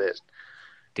 just added.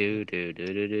 Do.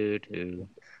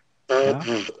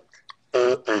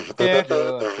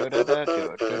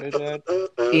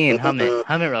 Ian, hum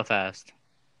it real fast.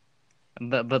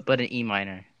 But in E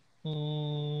minor.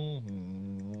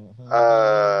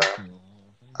 I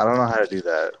don't know how to do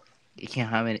that. You can't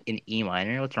hum it in E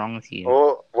minor. What's wrong with you?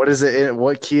 Well, what is it in?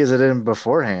 What key is it in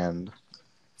beforehand?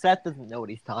 Seth doesn't know what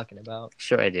he's talking about.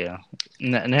 Sure, I do.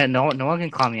 No one can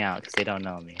call me out because they don't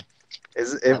know me.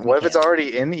 What if it's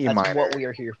already in E That's minor? what we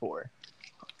are here for.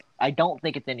 I don't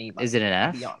think it's in E minor. Is it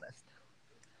an To be F? honest.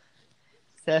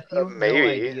 Seth, you have no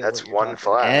Maybe. idea That's what you're one talking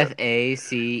flat.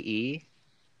 FACE?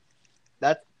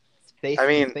 That's face. I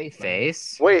mean, face.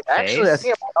 Face? Wait, actually, I Face?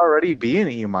 think it might already be in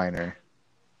E minor.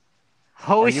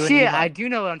 Oh Are you in shit! E minor? I do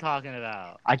know what I'm talking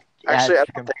about. Actually, I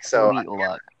That's don't think so. complete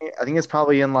luck. I think it's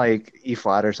probably in like E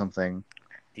flat or something.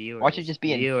 Viewers, Why don't you just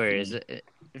be in viewers, C?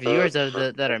 viewers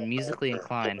that are musically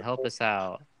inclined, help us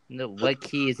out. What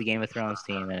key is the Game of Thrones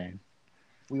theme in?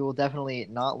 We will definitely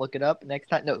not look it up next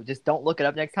time. No, just don't look it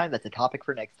up next time. That's a topic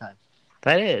for next time.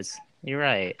 That is. You're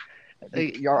right.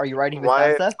 Are you writing this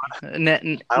Why- down, Seth? I don't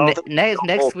think the whole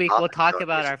Next week we'll topic talk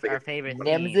about is our favorite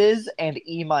Nimses themes. and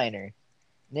E minor.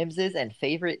 Nimses and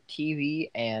favorite TV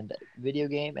and video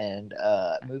game and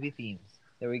movie themes.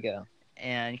 There we go.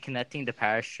 And connecting the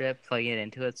power strip, plugging it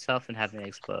into itself, and having it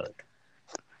explode.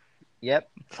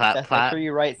 Yep. Plat, Seth, make sure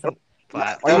you write some.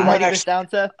 plat, Are you might writing this actually- down,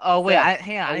 Seth? Oh wait, Seth,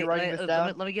 hang on. are you writing this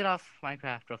down? Let me get off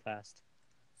Minecraft real fast.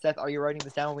 Seth, are you writing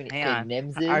this down? We need Hang on.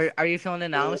 Nimses. Are you feeling it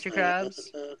now, Mr. Krabs?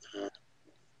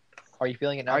 Are you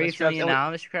feeling it now? Are you Mr. feeling it Krabs?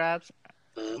 now, Mr. Krabs?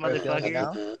 Are you feeling it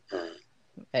Motherfucker. now?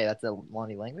 Hey, that's a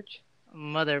Lonnie language.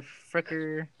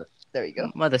 Motherfucker. There you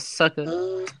go. Mother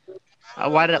sucker.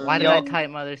 Why did I Yo. type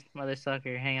mother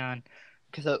sucker? Hang on.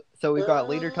 So we've got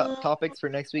later topics for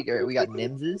next week. We got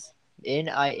Nimses.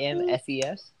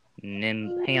 Nimses.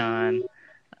 Hang on.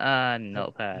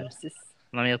 Notepad. Nimses.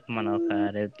 Let me open my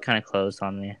notepad. It kind of closed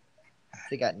on me. So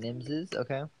we got Nimses.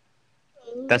 Okay.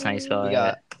 That's how you spell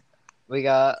it. We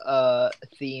got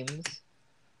themes.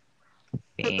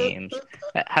 Themes.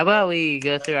 How about we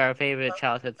go through our favorite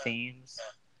childhood themes?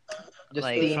 Just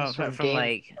Like themes from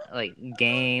games. like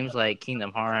games like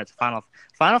Kingdom Hearts, Final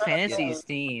Fantasy's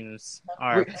themes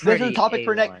are This is pretty a topic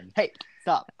for next. A1. Hey,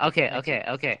 stop.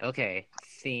 Okay.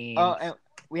 Themes. Oh, and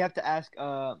we have to ask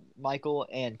Michael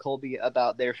and Colby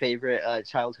about their favorite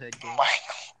childhood game.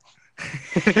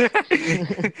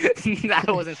 I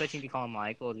wasn't expecting to call him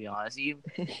Michael, to be honest. You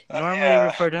normally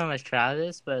refer to him as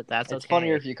Travis, but that's It's okay.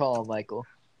 funnier if you call him Michael.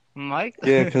 Mike?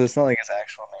 Yeah, because it's not like his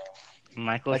actual name.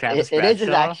 Michael Like, Travis it is his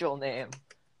Bradshaw? actual name.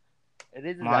 It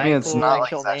is his Michael- It's not like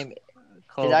actual his name.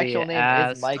 Colby actual name is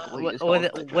asked, Michael. He what, just calls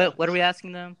for jobs. what are we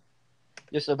asking them?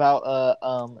 Just about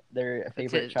their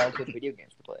favorite it. childhood video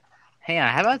games to play. Hang on,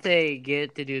 how about they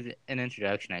get to do an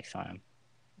introduction next time?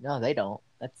 No, they don't.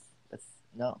 That's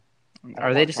no.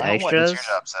 Are they just I don't want- extras? It's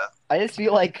your job, Seth. I just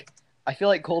feel like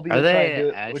Colby Are would try they and do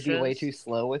it would be way extras? too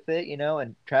slow with it, you know,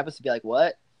 and Travis would be like,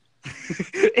 "What?"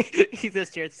 He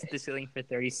just stares at the ceiling for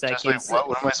 30 Just like, seconds.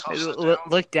 what am I supposed to do?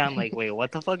 Look down like, wait,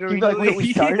 what the fuck are He'd we be like, doing? "Wait,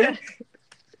 we started?"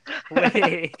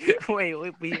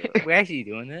 wait, we're actually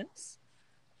doing this?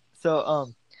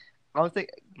 So I was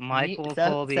thinking Michael Seth-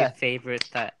 Colby Seth. favorite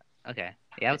that. Okay,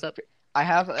 yeah, what's up? I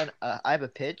have a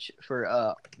pitch for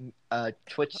a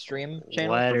Twitch stream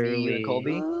channel What for are me, you, we- and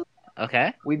Colby.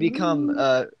 Okay, We become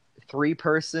a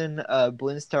 3-person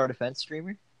Bloons Tower Defense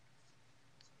streamer.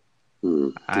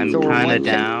 I'm So we're kind of one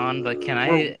down, but can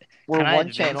I We're can one I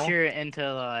channel. venture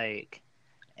into like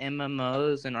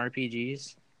MMOs and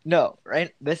RPGs? No,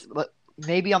 right?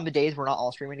 Maybe on the days we're not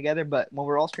all streaming together, but when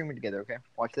we're all streaming together, okay?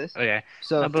 Watch this. Okay,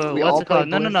 So but we what's all it play called?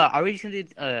 No. Bloons- Are we just gonna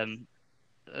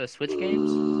do Switch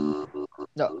games?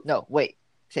 No, wait.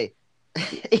 Say.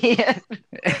 Ian.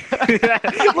 Look,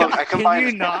 I Can combined-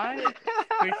 you not?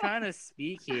 We're trying to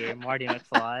speak here, Marty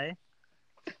McFly.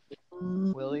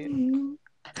 William.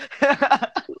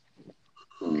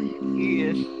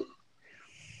 Ian.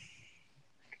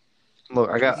 Look,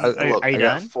 I got. Are you I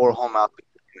done? got 4 home out.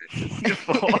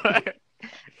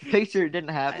 Picture didn't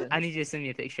happen. I need you to send me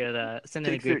a picture of that. Send it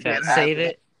in a Picture group chat. didn't Save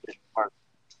happen. it.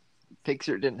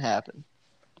 Picture didn't happen.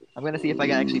 I'm gonna see if I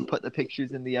can actually put the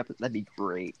pictures in the episode. That'd be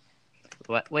great.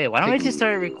 What? Wait, why don't we just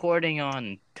start recording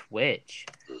on Twitch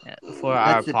for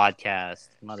our That's it. podcast,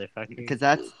 motherfucker? Because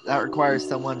that requires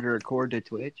someone to record to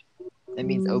Twitch. It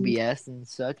means OBS and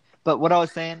such. But what I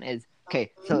was saying is,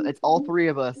 okay, so it's all 3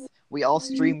 of us. We all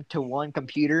stream to one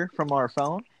computer from our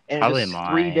phone, and Probably it's just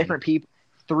mine.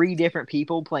 3 different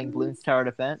people playing Bloons Tower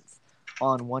Defense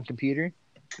on one computer.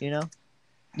 You know,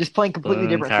 just playing completely Bloons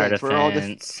different Tower things. We're all just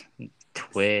Defense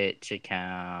Twitch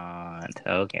account. We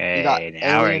got Okay,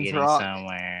 now we're Aliens getting Rock.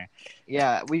 somewhere.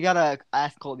 yeah. We gotta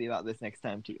ask Colby about this next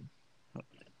time too.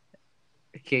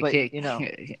 But, you know.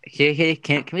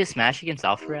 Can we smash against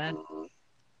Alfred?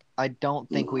 I don't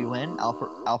think we win.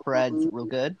 Alfred's real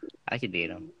good. I could beat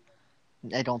him.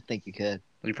 I don't think you could.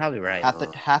 You're probably right.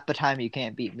 Half the time you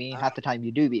can't beat me. Half the time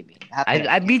you do beat me.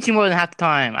 I beat you more than half the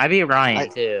time. I beat Ryan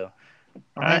too.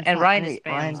 Ryan's And not Ryan great. is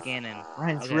spams Ganon.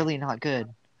 Ryan's Okay. really not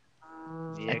good.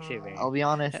 He's actually very. I'll be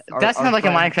honest. That sounds like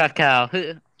friend, a Minecraft cow.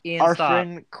 Ian, Our stop.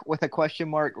 friend with a question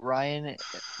mark, Ryan,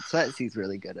 says he's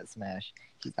really good at Smash.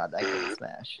 He's not that good at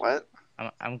Smash. What?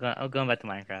 I'm going back to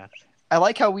Minecraft. I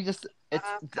like how it's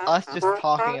us just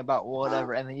talking about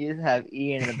whatever, and then you just have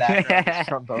Ian in the background with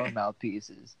trombone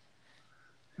mouthpieces.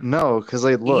 No, because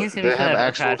like, look, Ian's gonna they have become a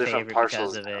actual crowd different favorite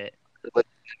because partials. of it.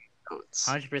 Notes.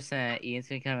 100%. Ian's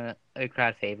gonna become a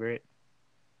crowd favorite.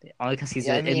 Only because he's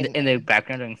Yeah, I mean- in the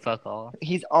background doing fuck all.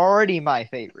 He's already my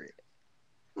favorite.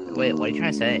 Wait, what are you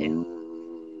trying to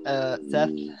say? Seth,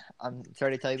 I'm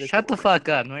sorry to tell you this. Shut the fuck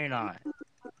up. No, you're not.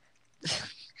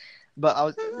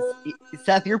 But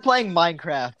Seth, you're playing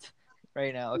Minecraft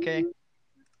right now, okay?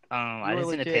 I You're just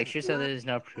sent a legit. picture so there's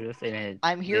no proof in it.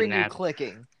 I'm hearing didn't you happen.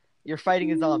 clicking. You're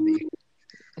fighting a zombie.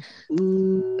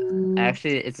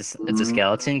 Actually, it's a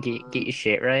skeleton. Get your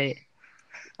shit right.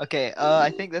 Okay,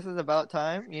 I think this is about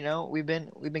time. You know, we've been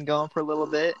going for a little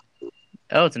bit.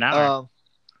 Oh, it's an hour.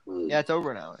 Yeah, it's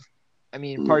over an hour. I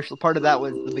mean, part of that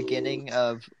was the beginning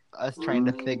of us trying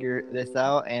to figure this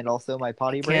out, and also my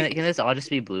potty break. Can this all just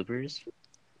be bloopers?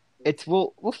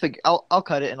 We'll figure. I'll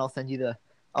cut it and I'll send you the.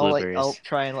 I'll Bloopers.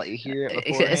 try and let you hear it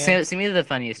beforehand. Send me the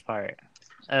funniest part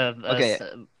of Okay. us,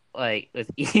 like with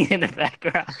Ian in the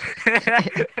background.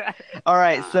 All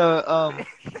right, so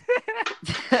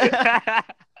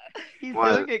he's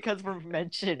What? doing it because we're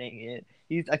mentioning it.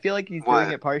 I feel like he's What?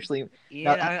 doing it partially.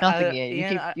 Ian, nothing, Ian. You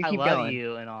Ian, keep I love going.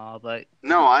 you and all, but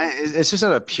No, it's just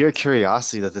out of pure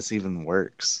curiosity that this even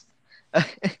works. I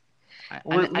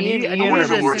Me and need Ian you are to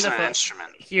Whatever just works send on a an pho-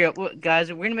 instrument. Here,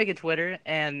 guys, we're gonna make a Twitter,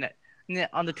 and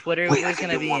on the Twitter, Wait, I there's can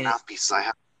gonna do be. more mouthpieces. I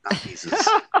have mouthpieces.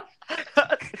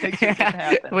 Picture can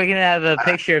happen. We're gonna have a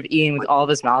picture of Ian with all of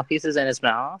his mouthpieces in his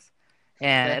mouth,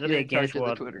 and Yeah, it'll be you're a in charge Guinness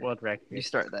of the Twitter. World You Record.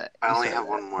 start that. I You only start have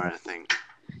that. one more thing.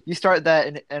 You start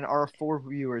that, and our 4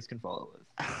 viewers can follow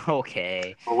us.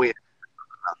 Okay, Oh wait,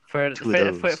 for Two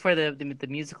of those. the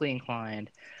musically inclined,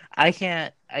 I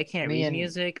can't Me read and-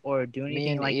 music or do me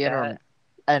anything and like Ian that.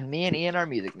 And me and Ian are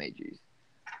music majors.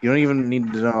 you don't even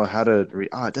need to know how to read.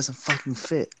 Oh, it doesn't fucking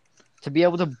fit. To be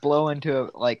able to blow into a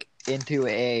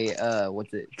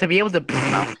what's it? To be able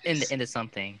to into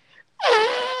something.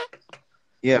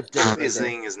 Yeah, It's different right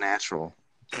fizzing is natural.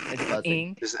 It's buzzing.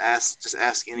 Ing. Just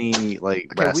ask any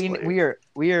like Okay, bass player.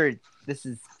 we are. This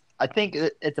is. I think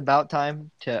it's about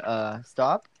time to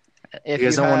stop. If You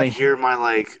guys don't want to have hear my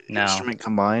like No. instrument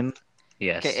combined?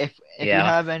 Yes. okay, if you Yeah.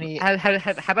 have any, How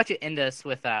about you end us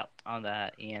with that on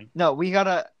that, Ian? no, we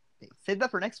gotta save that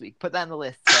for next week. Put that in the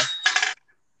list. Seth.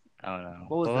 Oh no.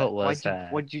 What was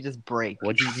that? What'd you just break?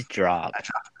 What'd you just drop? I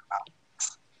dropped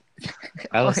That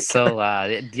Oh was my so God.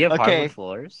 loud. Do you have Okay. hardwood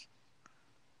floors?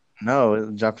 No,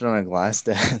 it dropped it on a glass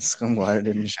desk. I'm glad it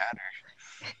didn't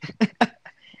shatter.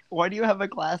 Why do you have a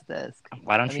glass desk?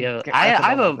 Why don't you have? that's I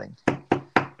have normal a thing.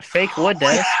 fake wood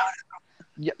desk.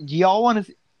 Do y'all want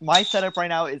to? My setup right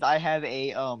now is I have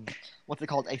a what's it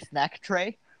called? A snack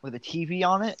tray with a TV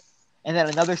on it, and then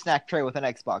another snack tray with an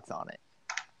Xbox on it.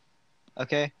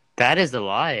 Okay, That is the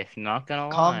life. Not gonna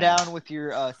lie. calm down with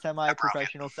your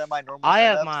semi-professional, semi-normal. I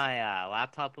have setups. my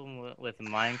laptop with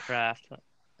Minecraft,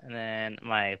 and then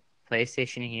my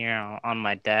PlayStation here on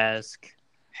my desk.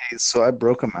 Hey, so I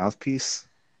broke a mouthpiece.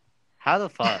 How the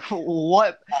fuck?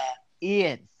 What,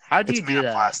 Ian? How'd you It's made do of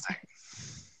that? plastic.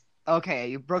 Okay,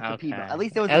 you broke the P-bone. At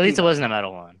least it was. At a least it P-bone. wasn't a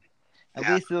metal one. At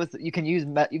Yeah. least it was. You can use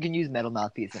metal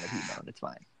mouthpiece in a P-bone. It's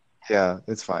fine. Yeah,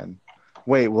 it's fine.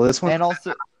 Wait, well this one. And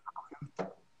also,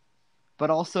 but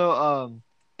also,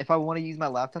 if I want to use my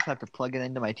laptop, I have to plug it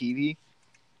into my TV.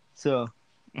 So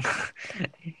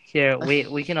Here,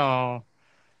 we can all.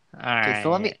 All okay, right. so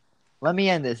let me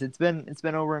end this. It's been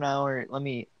over an hour. Let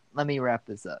me wrap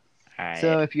this up. All right.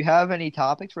 So if you have any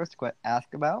topics for us to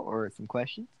ask about or some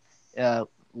questions,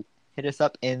 hit us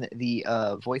up in the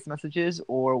voice messages,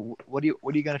 or what are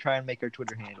you gonna try and make our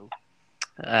Twitter handle?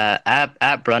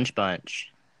 At Brunch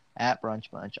Bunch. At Brunch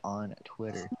Bunch on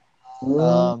Twitter.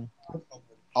 Mm.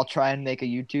 I'll try and make a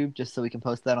YouTube just so we can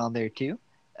post that on there too.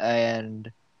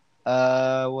 And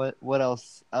what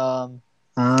else? I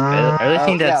really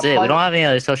think that's it. We plug- don't have any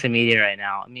other social media right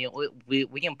now. I mean, we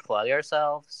can plug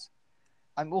ourselves.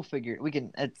 We'll figure we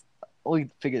can. We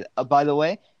figure. By the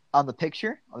way, on the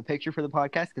picture for the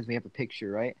podcast, because we have a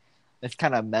picture, right? It's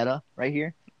kind of meta right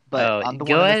here. But I'm the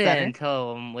go one in ahead the center. and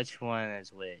tell them which one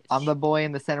is which. I'm the boy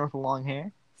in the center with the long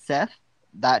hair. Seth,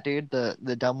 that dude,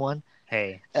 the dumb one.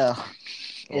 Hey, is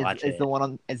it. the one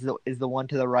on is the one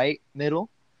to the right middle,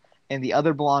 and the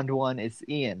other blonde one is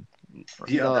Ian,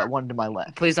 the one to my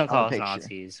left. Please don't call on us the picture.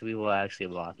 Nazis. We will actually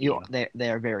block you.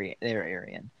 They're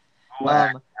Aryan.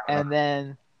 Wow. And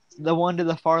then the one to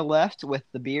the far left with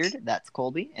the beard, that's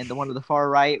Colby, and the one to the far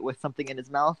right with something in his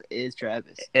mouth is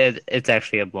Travis. It's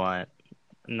actually a blunt.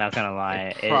 I'm not gonna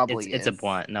lie. It probably it's a is.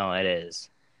 blunt. No, it is.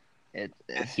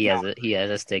 He has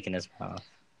a stick in his mouth.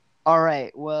 All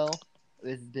right. Well,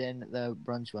 this has been the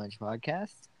Brunch Bunch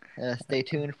podcast. Stay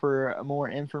tuned for more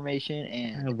information,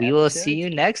 and We will see you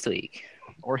next week.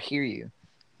 or hear you.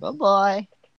 Bye bye.